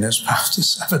everything in its power to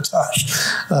sabotage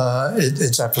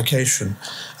its application.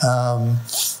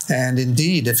 And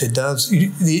indeed, if it does,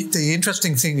 the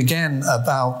interesting thing again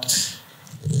about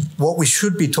what we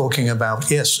should be talking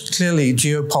about, yes, clearly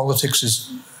geopolitics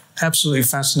is absolutely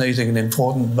fascinating and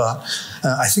important, but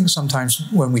I think sometimes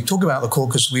when we talk about the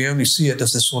Caucasus, we only see it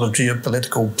as this sort of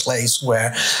geopolitical place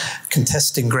where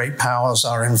contesting great powers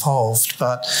are involved.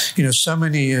 But, so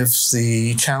many of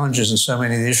the challenges and so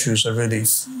many of the issues are really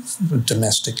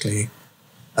domestically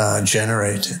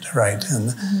generated, right?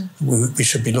 And we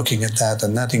should be looking at that,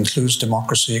 and that includes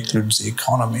democracy, includes the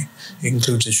economy, it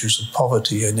includes issues of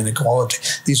poverty and inequality.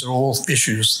 These are all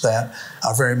issues that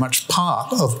are very much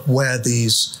part of where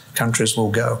these countries will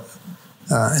go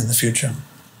in the future.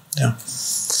 Yeah.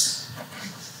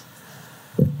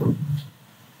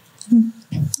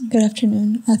 Good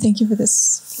afternoon. Thank you for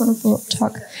this wonderful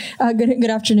talk. Good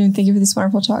afternoon. Thank you for this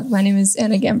wonderful talk. My name is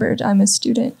Anna Gambert. I'm a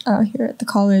student here at the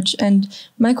college. And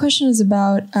my question is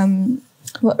about,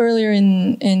 earlier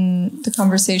in the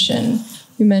conversation,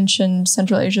 you mentioned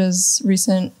Central Asia's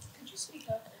recent...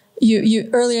 You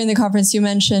earlier in the conference, you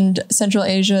mentioned Central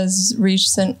Asia's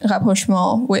recent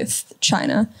rapprochement with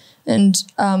China. And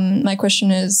my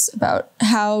question is about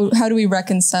how do we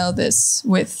reconcile this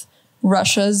with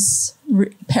Russia's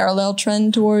parallel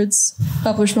trend towards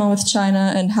rapprochement with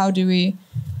China, and how can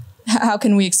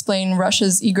we explain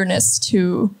Russia's eagerness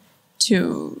to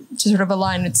sort of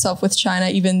align itself with China,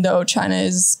 even though China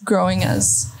is growing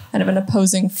as kind of an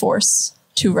opposing force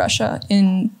to Russia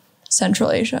in Central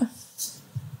Asia?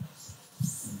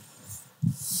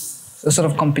 A sort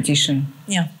of competition.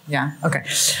 Yeah. Yeah. Okay.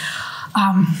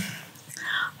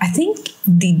 I think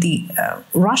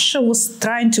Russia was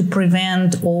trying to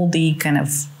prevent all the kind of,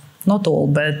 not all,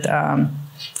 but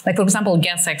like, for example,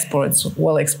 gas exports.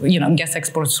 Well, gas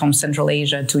exports from Central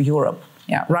Asia to Europe.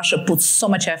 Yeah, Russia puts so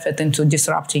much effort into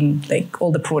disrupting like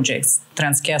all the projects,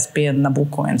 Trans-Caspian,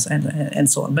 Nabucco, and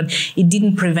so on. But it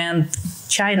didn't prevent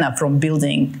China from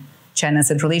building. China and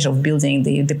Central Asia of building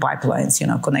the pipelines,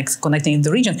 connecting the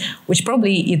region, which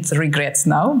probably it regrets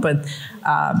now. But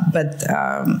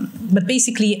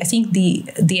basically, I think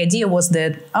the idea was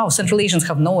that Central Asians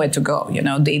have nowhere to go.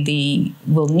 They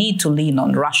will need to lean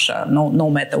on Russia no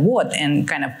matter what, and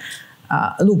kind of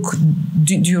look,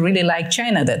 do you really like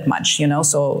China that much? They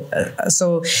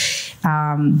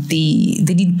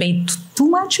didn't pay too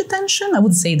much attention. I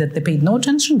would say that they paid no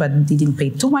attention, but they didn't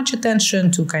pay too much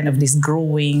attention to kind of this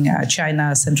growing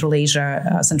China Central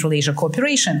Asia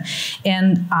cooperation,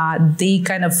 and they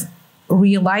kind of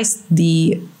realized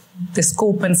the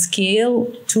scope and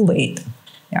scale too late.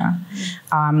 Yeah,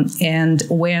 and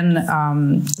when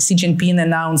Xi Jinping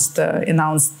announced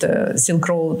Silk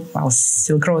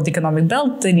Road Economic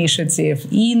Belt Initiative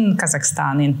in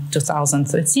Kazakhstan in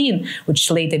 2013, which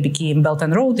later became Belt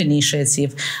and Road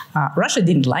Initiative, Russia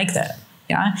didn't like that.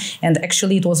 Yeah, and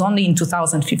actually, it was only in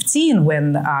 2015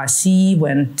 when Xi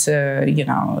went,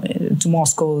 to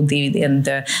Moscow.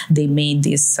 They made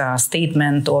this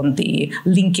statement on the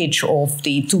linkage of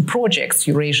the two projects: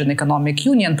 Eurasian Economic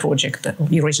Union Project,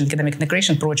 Eurasian Economic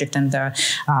Integration Project, and the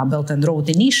Belt and Road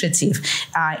Initiative.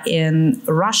 And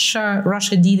Russia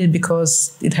did it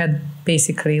because it had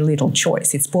basically little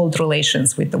choice. It spoiled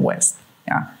relations with the West.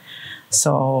 Yeah.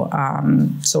 So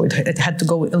it had to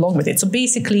go along with it. So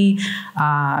basically,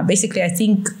 I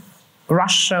think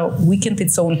Russia weakened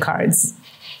its own cards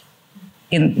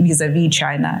vis-a-vis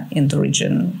China in the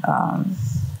region.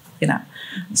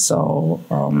 So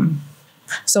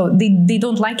they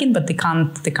don't like it, but they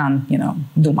can't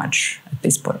do much at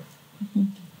this point.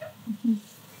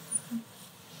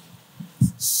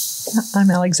 I'm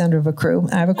Alexandra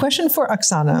Vakru. I have a question for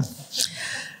Oxana.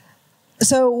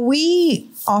 So we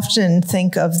often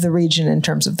think of the region in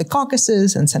terms of the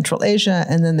Caucasus and Central Asia,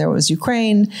 and then there was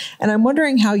Ukraine. And I'm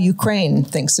wondering how Ukraine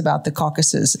thinks about the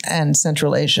Caucasus and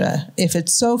Central Asia. If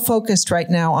it's so focused right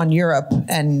now on Europe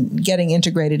and getting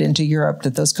integrated into Europe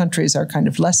that those countries are kind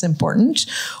of less important,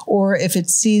 or if it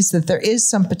sees that there is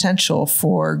some potential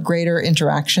for greater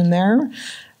interaction there,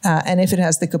 and if it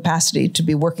has the capacity to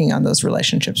be working on those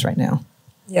relationships right now.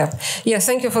 Yeah,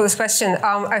 thank you for this question.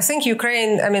 I think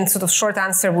Ukraine, sort of short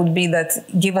answer would be that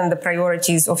given the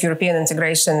priorities of European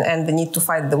integration and the need to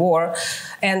fight the war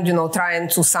and, trying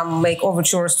to make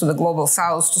overtures to the global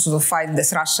south to sort of fight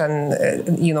this Russian,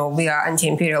 via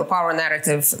anti-imperial power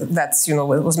narrative that's,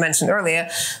 was mentioned earlier.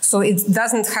 So it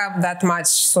doesn't have that much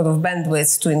sort of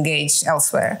bandwidth to engage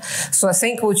elsewhere. So I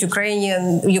think what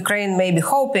Ukraine may be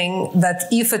hoping that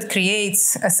if it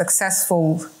creates a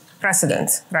successful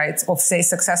precedent, right, of, say,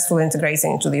 successful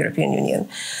integrating into the European Union,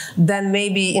 then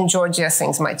maybe in Georgia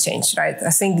things might change, right? I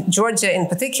think Georgia in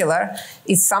particular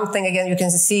is something, again, you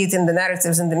can see it in the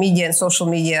narratives in the media and social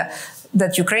media,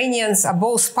 that Ukrainians are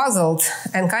both puzzled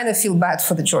and kind of feel bad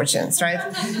for the Georgians, right?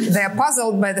 They are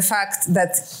puzzled by the fact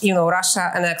that,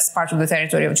 Russia annexed part of the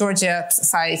territory of Georgia.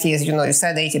 Society is, you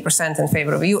said 80% in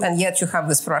favor of you, and yet you have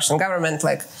this pro-Russian government.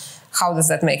 Like, how does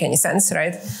that make any sense,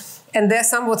 right? And they're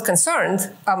somewhat concerned,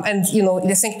 and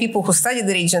I think people who study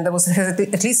the region, there was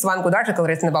at least one good article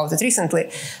written about it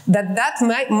recently, that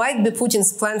might be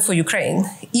Putin's plan for Ukraine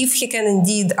if he can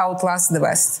indeed outlast the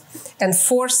West and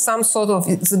force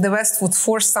the West would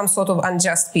force some sort of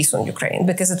unjust peace on Ukraine,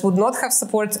 because it would not have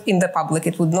support in the public,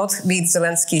 it would not be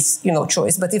Zelensky's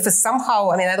choice. But if it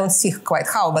somehow, I don't see quite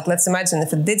how, but let's imagine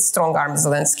if it did strong arm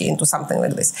Zelensky into something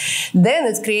like this, then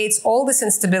it creates all this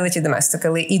instability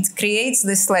domestically. It creates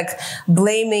this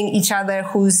blaming each other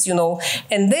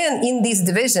and then in these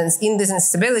divisions, in this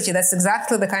instability, that's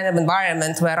exactly the kind of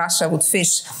environment where Russia would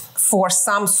fish for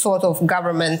some sort of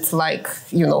government,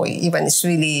 even it's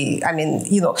really,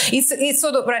 it's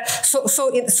sort of, right. So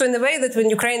in the way that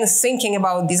when Ukraine is thinking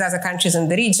about these other countries in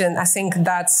the region, I think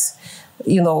that's,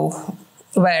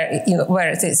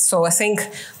 where it is. So I think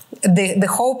the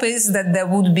hope is that there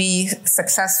would be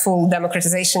successful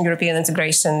democratization, European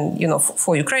integration,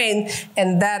 for Ukraine,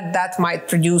 and that might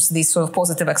produce these sort of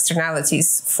positive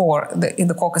externalities for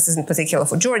the Caucasus, in particular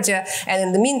for Georgia. And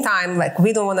in the meantime,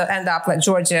 we don't want to end up like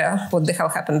Georgia. What the hell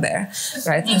happened there,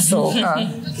 right? So, yeah.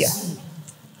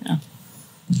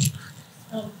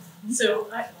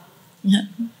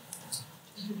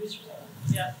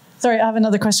 Yeah. Sorry, I have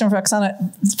another question for Oxana.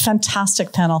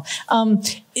 Fantastic panel.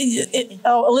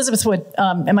 Elizabeth Wood,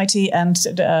 MIT and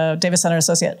Davis Center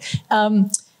Associate.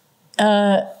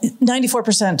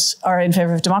 94% are in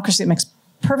favor of democracy. It makes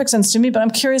perfect sense to me, but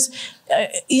I'm curious,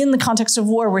 in the context of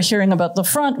war, we're hearing about the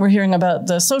front, we're hearing about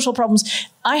the social problems.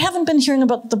 I haven't been hearing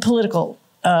about the political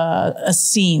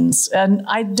scenes. And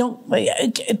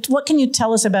what can you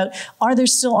tell us about, are there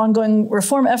still ongoing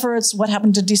reform efforts? What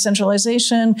happened to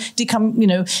decentralization?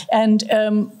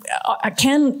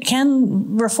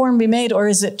 Can reform be made, or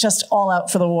is it just all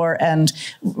out for the war and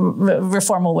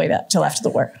reform will wait till after the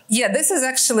war? Yeah, this is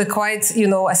actually quite,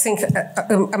 I think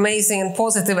amazing and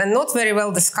positive and not very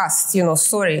well discussed,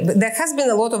 story. But there has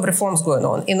been a lot of reforms going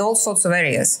on in all sorts of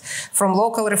areas, from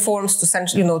local reforms to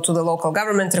central, to the local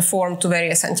government reform to various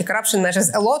various anti-corruption measures.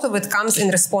 A lot of it comes in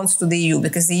response to the EU,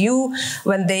 because the EU,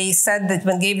 when they said that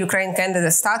when gave Ukraine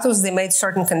candidate status, they made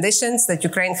certain conditions that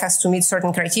Ukraine has to meet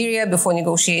certain criteria before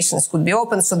negotiations could be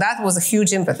opened. So that was a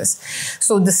huge impetus.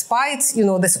 So despite,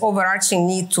 this overarching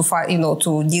need to fight,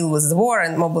 to deal with the war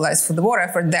and mobilize for the war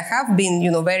effort, there have been,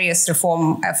 various reform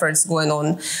efforts going on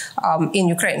in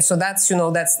Ukraine. So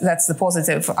that's the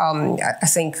positive, I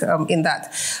think, in that.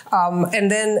 And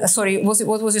then, sorry,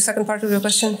 what was your second part of your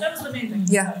question? That was the main thing.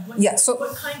 Yeah. So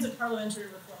what kinds of parliamentary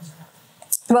reforms are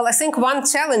happening? Well, I think one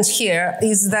challenge here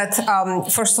is that,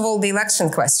 first of all, the election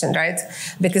question, right?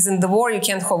 Because in the war, you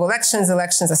can't hold elections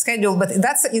are scheduled, but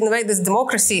that's, in a way, this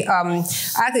democracy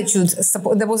attitude.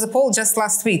 There was a poll just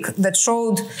last week that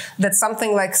showed that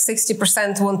something like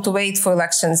 60% want to wait for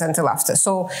elections until after.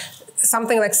 So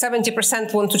something like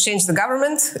 70% want to change the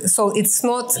government. So it's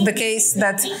not the case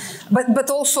that, but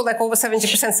also like over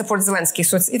 70% support Zelensky.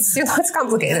 So it's it's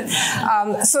complicated.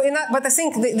 But I think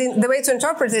the way to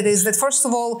interpret it is that, first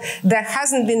of all, there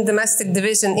hasn't been domestic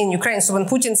division in Ukraine. So when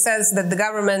Putin says that the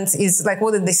government is, like,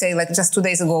 what did they say, like just 2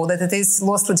 days ago, that it is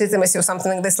lost legitimacy or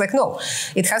something like this? Like, no,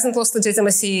 it hasn't lost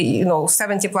legitimacy.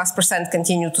 70+%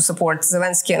 continue to support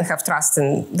Zelensky and have trust in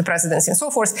the presidency and so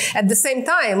forth. At the same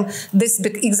time,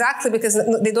 exactly because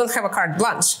they don't have a carte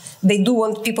blanche.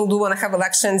 People do want to have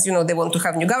elections, they want to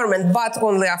have new government, but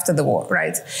only after the war,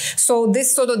 right? So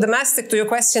this sort of domestic, to your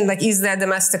question, like, is there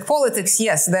domestic politics?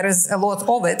 Yes, there is a lot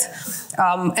of it.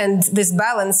 And this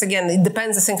balance, again, it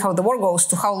depends, I think, how the war goes,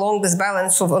 to how long this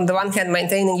balance of, on the one hand,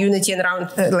 maintaining unity and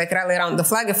rally around the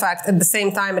flag effect, at the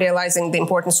same time realizing the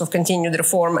importance of continued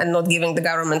reform and not giving the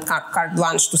government carte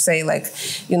blanche to say, like,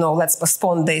 let's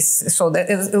postpone this. So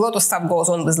a lot of stuff goes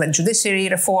on with, like, judiciary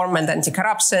reform and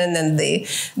anti-corruption and the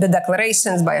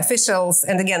declarations by officials.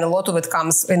 And again, a lot of it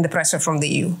comes in the pressure from the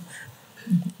EU.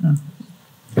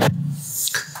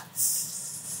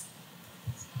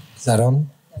 Is that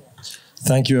on?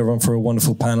 Thank you, everyone, for a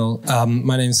wonderful panel.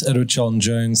 My name is Edward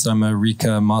Charlton-Jones. I'm a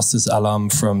RICA Master's alum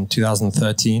from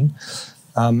 2013.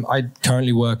 I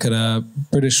currently work at a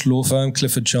British law firm,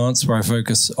 Clifford Chance, where I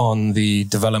focus on the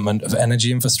development of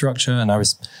energy infrastructure. And I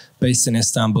was based in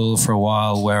Istanbul for a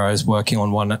while, where I was working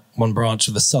on one branch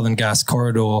of the Southern Gas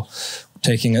Corridor,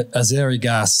 taking Azeri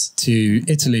gas to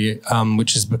Italy,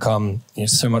 which has become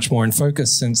so much more in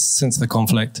focus since the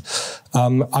conflict.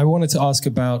 I wanted to ask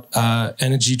about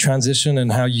energy transition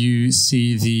and how you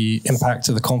see the impact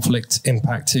of the conflict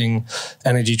impacting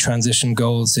energy transition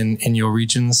goals in your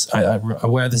regions. I'm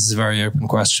aware this is a very open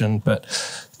question, but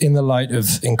in the light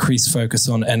of increased focus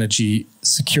on energy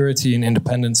security and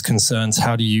independence concerns,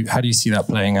 how do you see that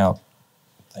playing out?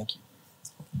 Thank you.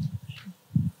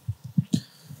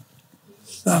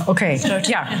 Okay.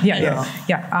 Yeah.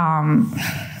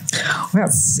 Well,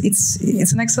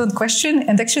 it's an excellent question,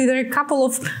 and actually there are a couple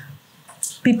of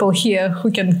people here who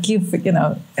can give even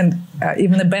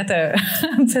a better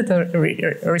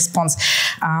response.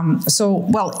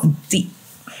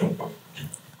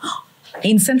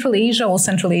 In Central Asia, all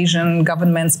Central Asian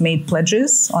governments made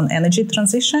pledges on energy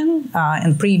transition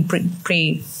and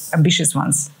pretty ambitious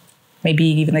ones. Maybe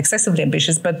even excessively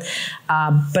ambitious, but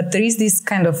there is this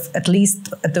kind of, at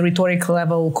least at the rhetorical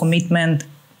level, commitment,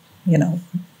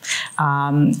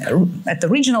 at the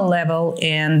regional level,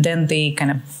 and then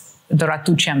there are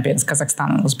two champions,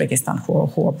 Kazakhstan and Uzbekistan,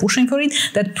 who are pushing for it.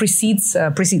 That precedes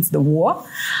the war,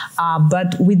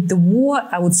 but with the war,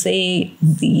 I would say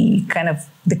the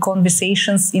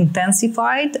conversations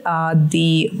intensified.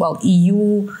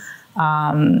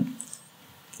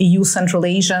 EU Central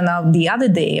Asia, now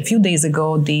a few days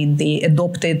ago, they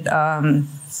adopted a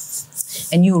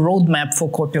new roadmap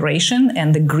for cooperation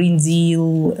and the Green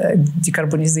Deal,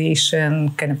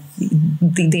 decarbonization,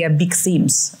 they are big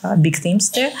themes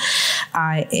there.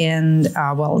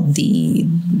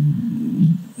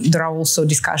 There are also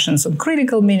discussions on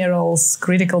critical minerals,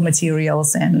 critical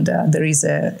materials, and there is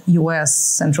a US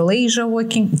Central Asia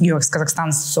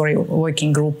Kazakhstan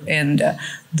working group, and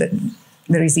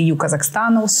there is EU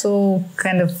Kazakhstan also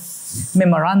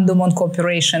memorandum on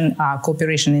cooperation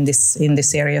in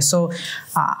this area. So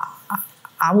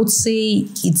I would say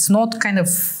it's not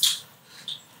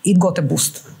it got a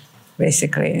boost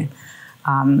basically.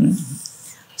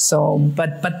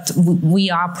 But we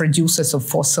are producers of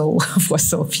fossil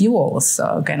fuels.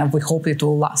 So we hope it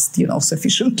will last,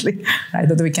 sufficiently, right,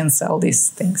 that we can sell these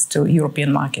things to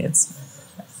European markets.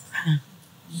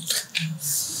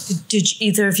 Did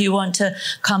either of you want to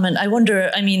comment? I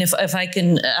wonder, I mean, if I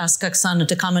can ask Oxana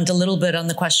to comment a little bit on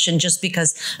the question, just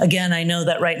because, again, I know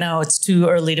that right now it's too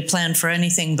early to plan for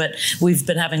anything, but we've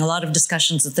been having a lot of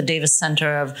discussions at the Davis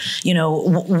Center of, you know,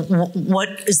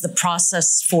 what is the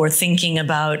process for thinking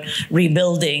about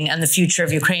rebuilding, and the future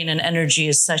of Ukraine and energy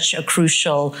is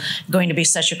going to be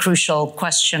such a crucial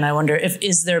question. I wonder,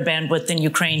 is there bandwidth in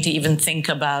Ukraine to even think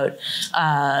about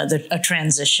a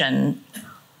transition?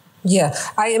 Yeah,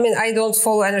 I mean, I don't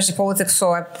follow energy politics,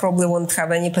 so I probably won't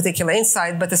have any particular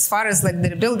insight. But as far as like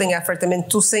the rebuilding effort, I mean,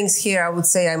 two things here I would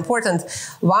say are important.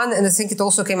 One, and I think it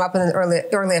also came up in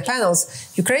earlier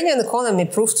panels, Ukrainian economy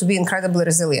proved to be incredibly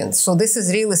resilient. So this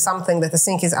is really something that I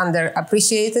think is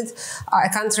underappreciated. I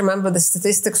can't remember the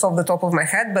statistics off the top of my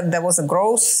head, but there was a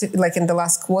growth like in the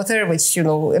last quarter, which, you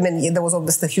know, I mean, there was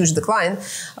obviously a huge decline.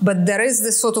 But there is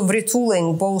this sort of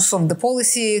retooling, both of the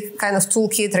policy kind of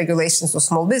toolkit, regulations of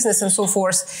small business, and so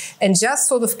forth, and just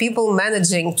sort of people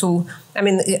managing to, I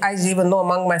mean, I even know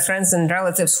among my friends and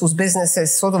relatives whose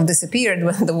businesses sort of disappeared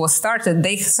when the war started,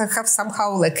 they have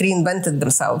somehow like reinvented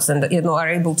themselves and, you know, are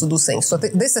able to do things. So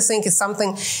this, I think, is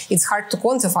something it's hard to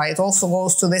quantify. It also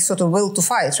goes to this sort of will to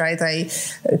fight, right? I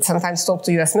sometimes talk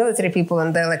to US military people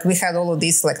and they're like, we had all of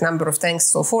these like number of tanks,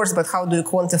 so forth, but how do you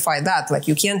quantify that? Like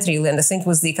you can't really, and I think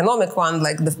with the economic one,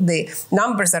 like the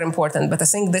numbers are important, but I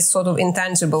think this sort of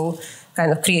intangible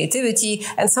kind of creativity,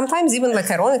 and sometimes even like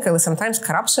ironically, sometimes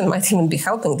corruption might even be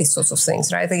helping these sorts of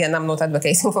things, right? Again, I'm not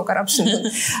advocating for corruption,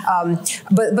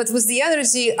 but with the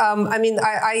energy, I mean,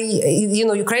 you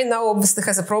know, Ukraine now obviously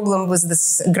has a problem with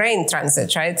this grain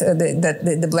transit, right?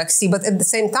 The Black Sea, but at the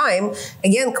same time,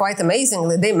 again, quite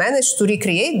amazingly, they managed to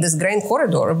recreate this grain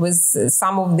corridor with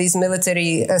some of these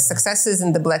military successes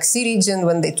in the Black Sea region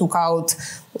when they took out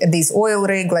these oil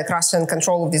rigs, like Russian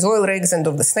control of these oil rigs and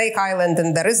of the Snake Island,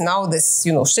 and there is now this,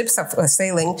 you know, ships are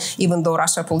sailing even though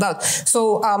Russia pulled out.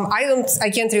 So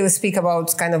I can't really speak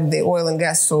about kind of the oil and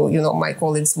gas. So, you know, my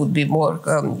colleagues would be more,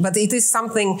 but it is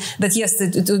something that, yes,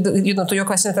 you know, to your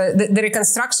question, the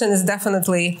reconstruction is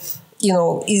definitely, you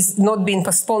know, is not being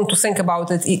postponed to think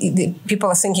about it. People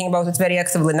are thinking about it very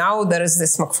actively now. There is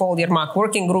this McFaul-Yermak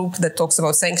working group that talks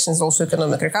about sanctions, also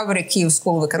economic recovery. Kyiv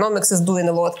School of Economics is doing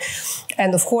a lot.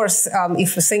 And of course,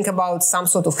 if we think about some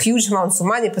sort of huge amounts of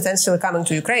money potentially coming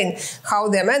to Ukraine, how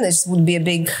they're managed would be a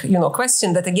big, you know,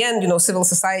 question that, again, you know, civil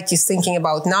society is thinking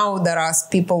about now. There are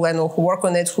people I know who work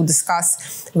on it, who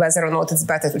discuss whether or not it's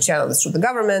better to channel this through the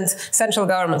government, central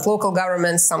government, local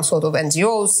governments, some sort of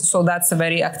NGOs. So that's a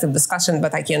very active discussion,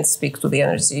 but I can't speek to the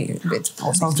energy bit.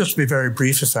 I'll just be very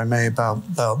brief, if I may, about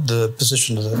the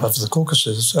position of the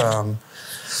Caucasus.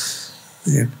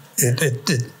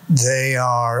 They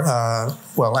are,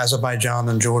 well, Azerbaijan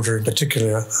and Georgia in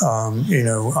particular, you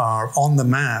know, are on the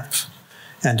map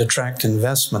and attract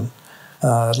investment,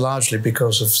 largely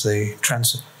because of the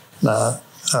transit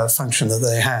function that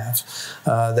they have.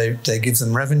 They give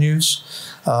them revenues.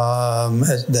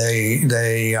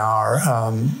 They are,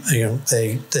 you know,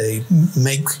 they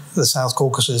make the South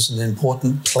Caucasus an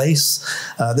important place.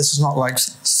 This is not like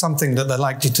something that they're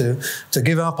likely to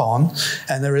give up on.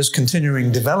 And there is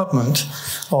continuing development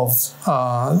of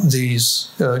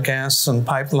these gas and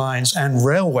pipelines and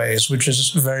railways, which is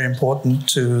very important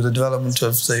to the development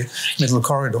of the Middle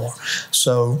Corridor.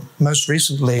 So most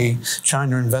recently,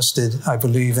 China invested, I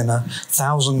believe, in a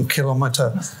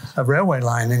 1,000-kilometer railway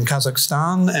line in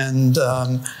Kazakhstan. And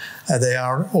they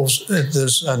are also,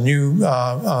 there's a new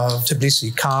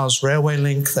Tbilisi-Kars railway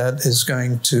link that is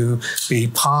going to be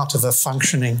part of a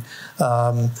functioning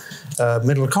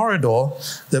middle corridor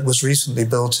that was recently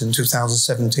built in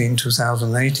 2017,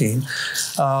 2018.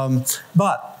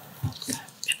 But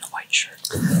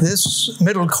this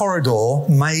middle corridor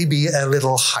may be a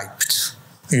little hyped,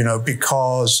 you know,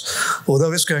 because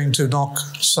although it's going to knock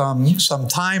some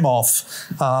time off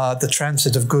the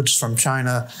transit of goods from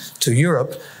China to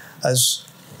Europe, as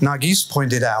Nargis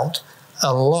pointed out,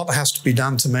 a lot has to be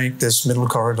done to make this middle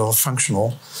corridor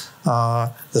functional.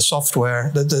 The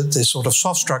software, the sort of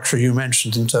soft structure you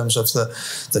mentioned in terms of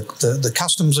the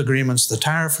customs agreements, the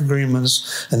tariff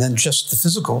agreements, and then just the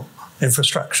physical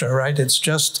infrastructure, right? It's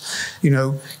just, you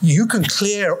know, you can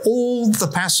clear all the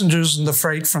passengers and the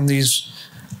freight from these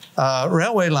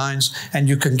railway lines, and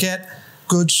you can get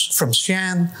goods from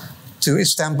Xi'an to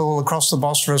Istanbul, across the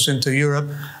Bosphorus into Europe,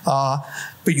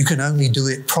 but you can only do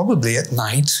it probably at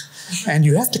night, and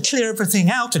you have to clear everything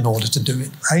out in order to do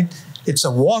it, right? It's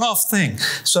a one-off thing.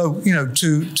 So, you know,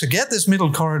 to get this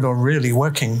middle corridor really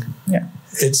working,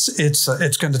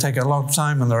 it's going to take a long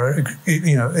time, and there are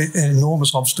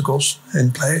enormous obstacles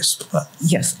in place. But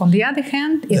yes. On the other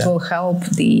hand, it will help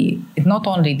not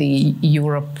only the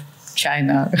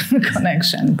Europe-China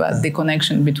connection, but the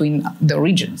connection between the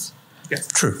regions. Yeah,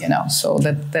 true. So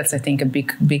that's I think a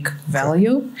big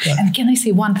value. Yeah. And can I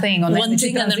say one thing on one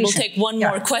thing, and then we'll take one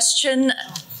more question.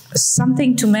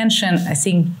 Something to mention, I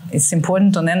think it's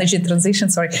important on energy transition.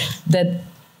 That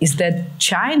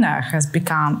China has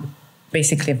become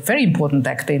basically a very important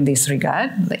actor in this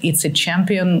regard. It's a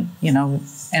champion,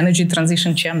 energy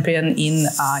transition champion in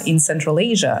Central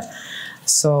Asia.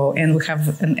 So, and we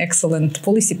have an excellent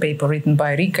policy paper written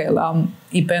by Rika alum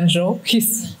Ipen Zhou.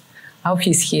 He's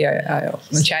here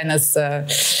on China's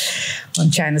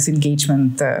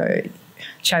engagement,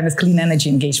 China's clean energy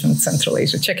engagement in Central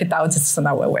Asia. Check it out; it's on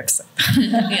our website.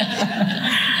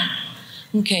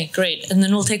 Okay, great. And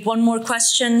then we'll take one more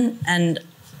question, and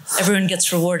everyone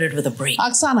gets rewarded with a break.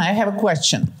 Oksana, I have a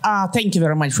question. Thank you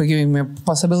very much for giving me a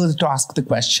possibility to ask the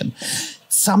question.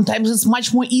 Sometimes it's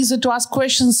much more easy to ask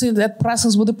questions in that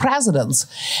process with the presidents.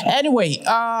 Anyway,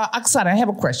 Oksana, I have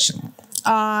a question.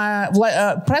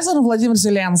 President Vladimir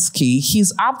Zelensky,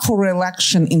 he's up for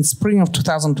re-election in spring of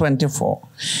 2024.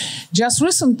 Just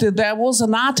recently, there was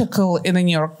an article in the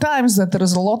New York Times that there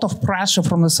is a lot of pressure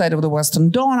from the side of the Western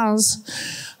donors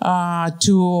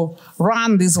to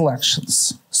run these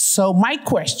elections. So my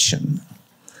question,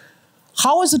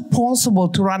 how is it possible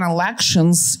to run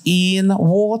elections in a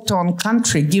war-torn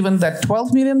country, given that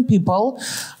 12 million people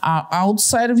are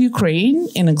outside of Ukraine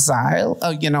in exile?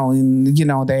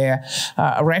 They're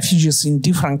refugees in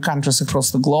different countries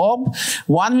across the globe.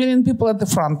 1 million people at the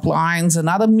front lines,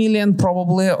 another million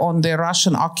probably on the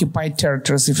Russian-occupied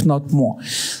territories, if not more.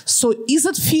 So, is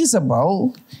it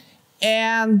feasible?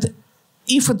 And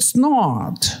if it's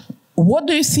not, what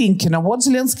do you think, what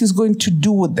Zelensky is going to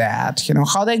do with that?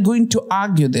 How they're going to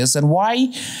argue this, and why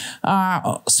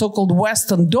so-called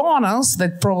Western donors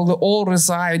that probably all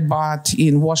reside but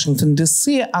in Washington,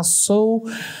 D.C. are so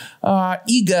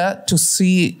eager to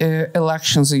see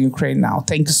elections in Ukraine now?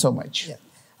 Thank you so much. Yeah.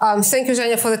 Thank you,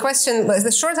 Zhenya, for the question.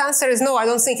 The short answer is no, I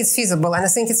don't think it's feasible. And I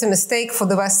think it's a mistake for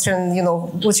the Western,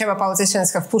 whichever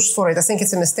politicians have pushed for it. I think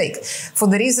it's a mistake. For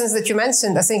the reasons that you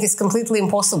mentioned, I think it's completely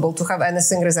impossible to have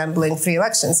anything resembling free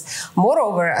elections.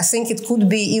 Moreover, I think it could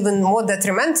be even more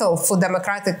detrimental for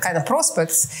democratic kind of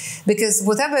prospects, because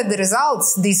whatever the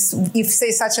results, if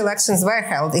say such elections were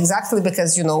held, exactly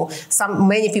because,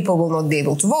 many people will not be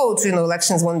able to vote,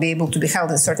 elections won't be able to be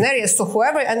held in certain areas. So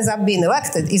whoever ends up being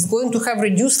elected is going to have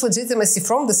reduced legitimacy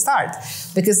from the start,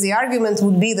 because the argument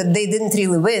would be that they didn't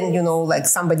really win, like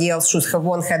somebody else should have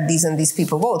won had these and these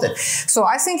people voted. So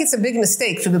I think it's a big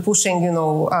mistake to be pushing,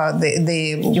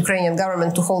 the Ukrainian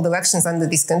government to hold elections under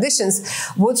these conditions.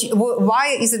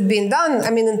 Why is it being done?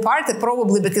 I mean, in part,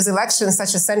 probably because elections are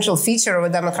such a central feature of a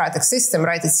democratic system,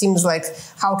 right? It seems like,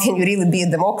 how can you really be a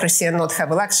democracy and not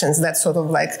have elections? That's sort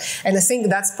of and I think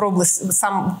that's probably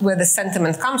where the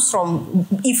sentiment comes from,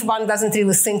 if one doesn't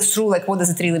really think through, what does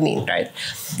it really mean, right?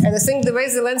 And I think the way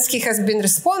Zelensky has been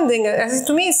responding,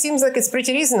 to me, it seems like it's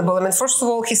pretty reasonable. I mean, first of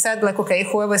all, he said, okay,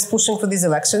 whoever is pushing for these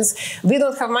elections, we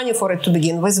don't have money for it to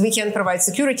begin with. We can provide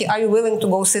security. Are you willing to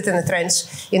go sit in a trench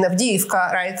in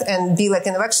Avdiivka, right, and be like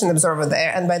an election observer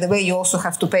there? And by the way, you also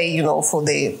have to pay, for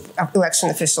the election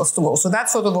officials to go. So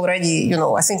that's sort of already,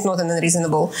 I think not an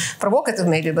unreasonable, provocative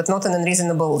maybe, but not an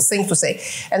unreasonable thing to say.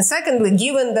 And secondly,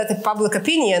 given that the public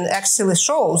opinion actually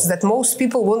shows that most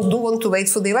people do want to wait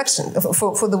for the election,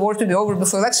 for the war to be over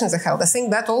before elections are held. I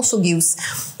think that also gives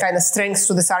kind of strength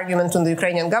to this argument on the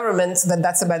Ukrainian government that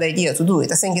that's a bad idea to do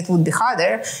it. I think it would be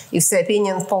harder if the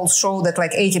opinion polls show that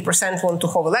 80% want to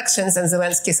hold elections and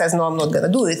Zelensky says, no, I'm not going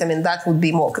to do it. I mean, that would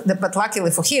be more. But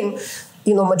luckily for him,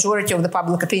 majority of the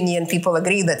public opinion, people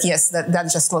agree that, yes,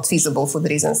 that's just not feasible for the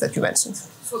reasons that you mentioned.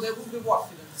 So there would be what?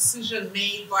 Decision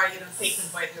made by, taken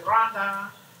by the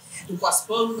Rada to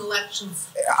postpone elections?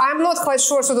 I'm not quite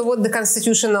sure sort of what the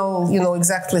constitutional,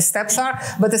 exactly steps are,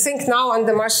 but I think now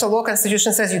under martial law,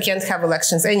 Constitution says you can't have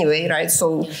elections anyway, right?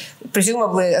 So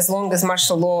presumably as long as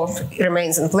martial law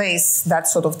remains in place, that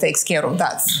sort of takes care of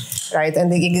that, right?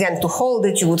 And again, to hold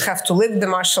it, you would have to live the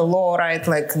martial law, right?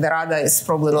 The Rada is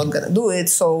probably not going to do it.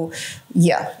 So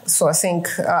yeah, so I think,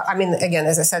 again,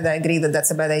 as I said, I agree that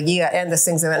that's a bad idea, and I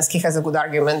think Zelensky has a good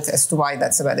argument as to why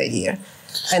that's a bad idea.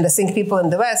 And I think people in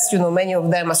the West, many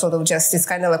of them are sort of just, it's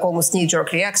kind of almost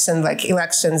knee-jerk reaction,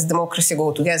 elections, democracy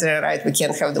go together, right? We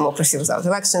can't have democracy without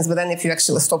elections. But then if you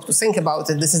actually stop to think about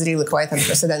it, this is really quite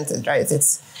unprecedented, right?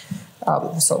 It's,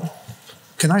 so.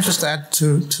 Can I just add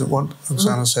to what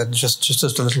Oksana said, just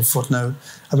as a little footnote?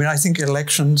 I mean, I think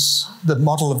elections, the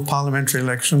model of parliamentary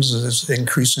elections is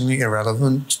increasingly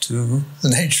irrelevant to the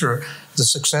nature, the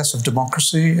success of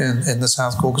democracy in the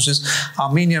South Caucasus.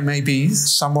 Armenia may be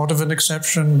somewhat of an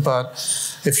exception, but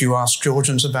if you ask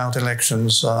Georgians about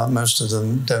elections, most of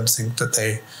them don't think that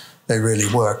they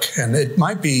really work. And it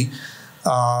might be,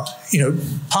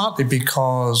 partly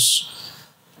because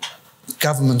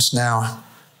governments now,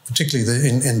 particularly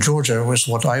in Georgia, was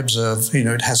what I observe,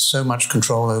 it has so much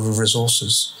control over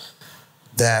resources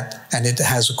and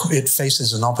it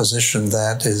faces an opposition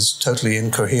that is totally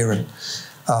incoherent,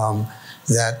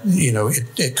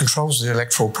 it controls the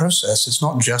electoral process. It's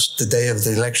not just the day of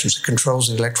the elections, it controls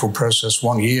the electoral process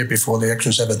 1 year before the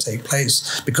elections ever take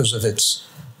place because of its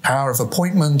power of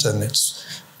appointment and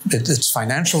its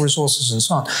financial resources and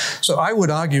so on. So I would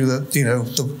argue that,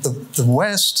 the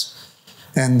West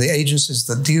and the agencies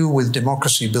that deal with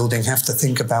democracy building have to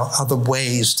think about other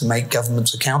ways to make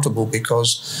governments accountable,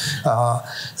 because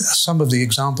some of the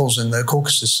examples in the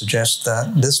Caucasus suggest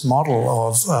that this model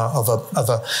of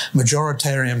a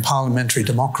majoritarian parliamentary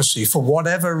democracy, for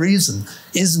whatever reason,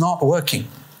 is not working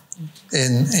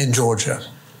in Georgia.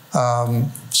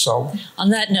 So on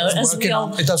that note,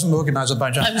 it doesn't work in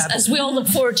Azerbaijan. As we all look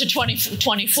forward to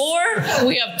 2024,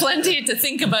 we have plenty to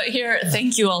think about here.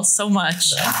 Thank you all so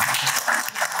much.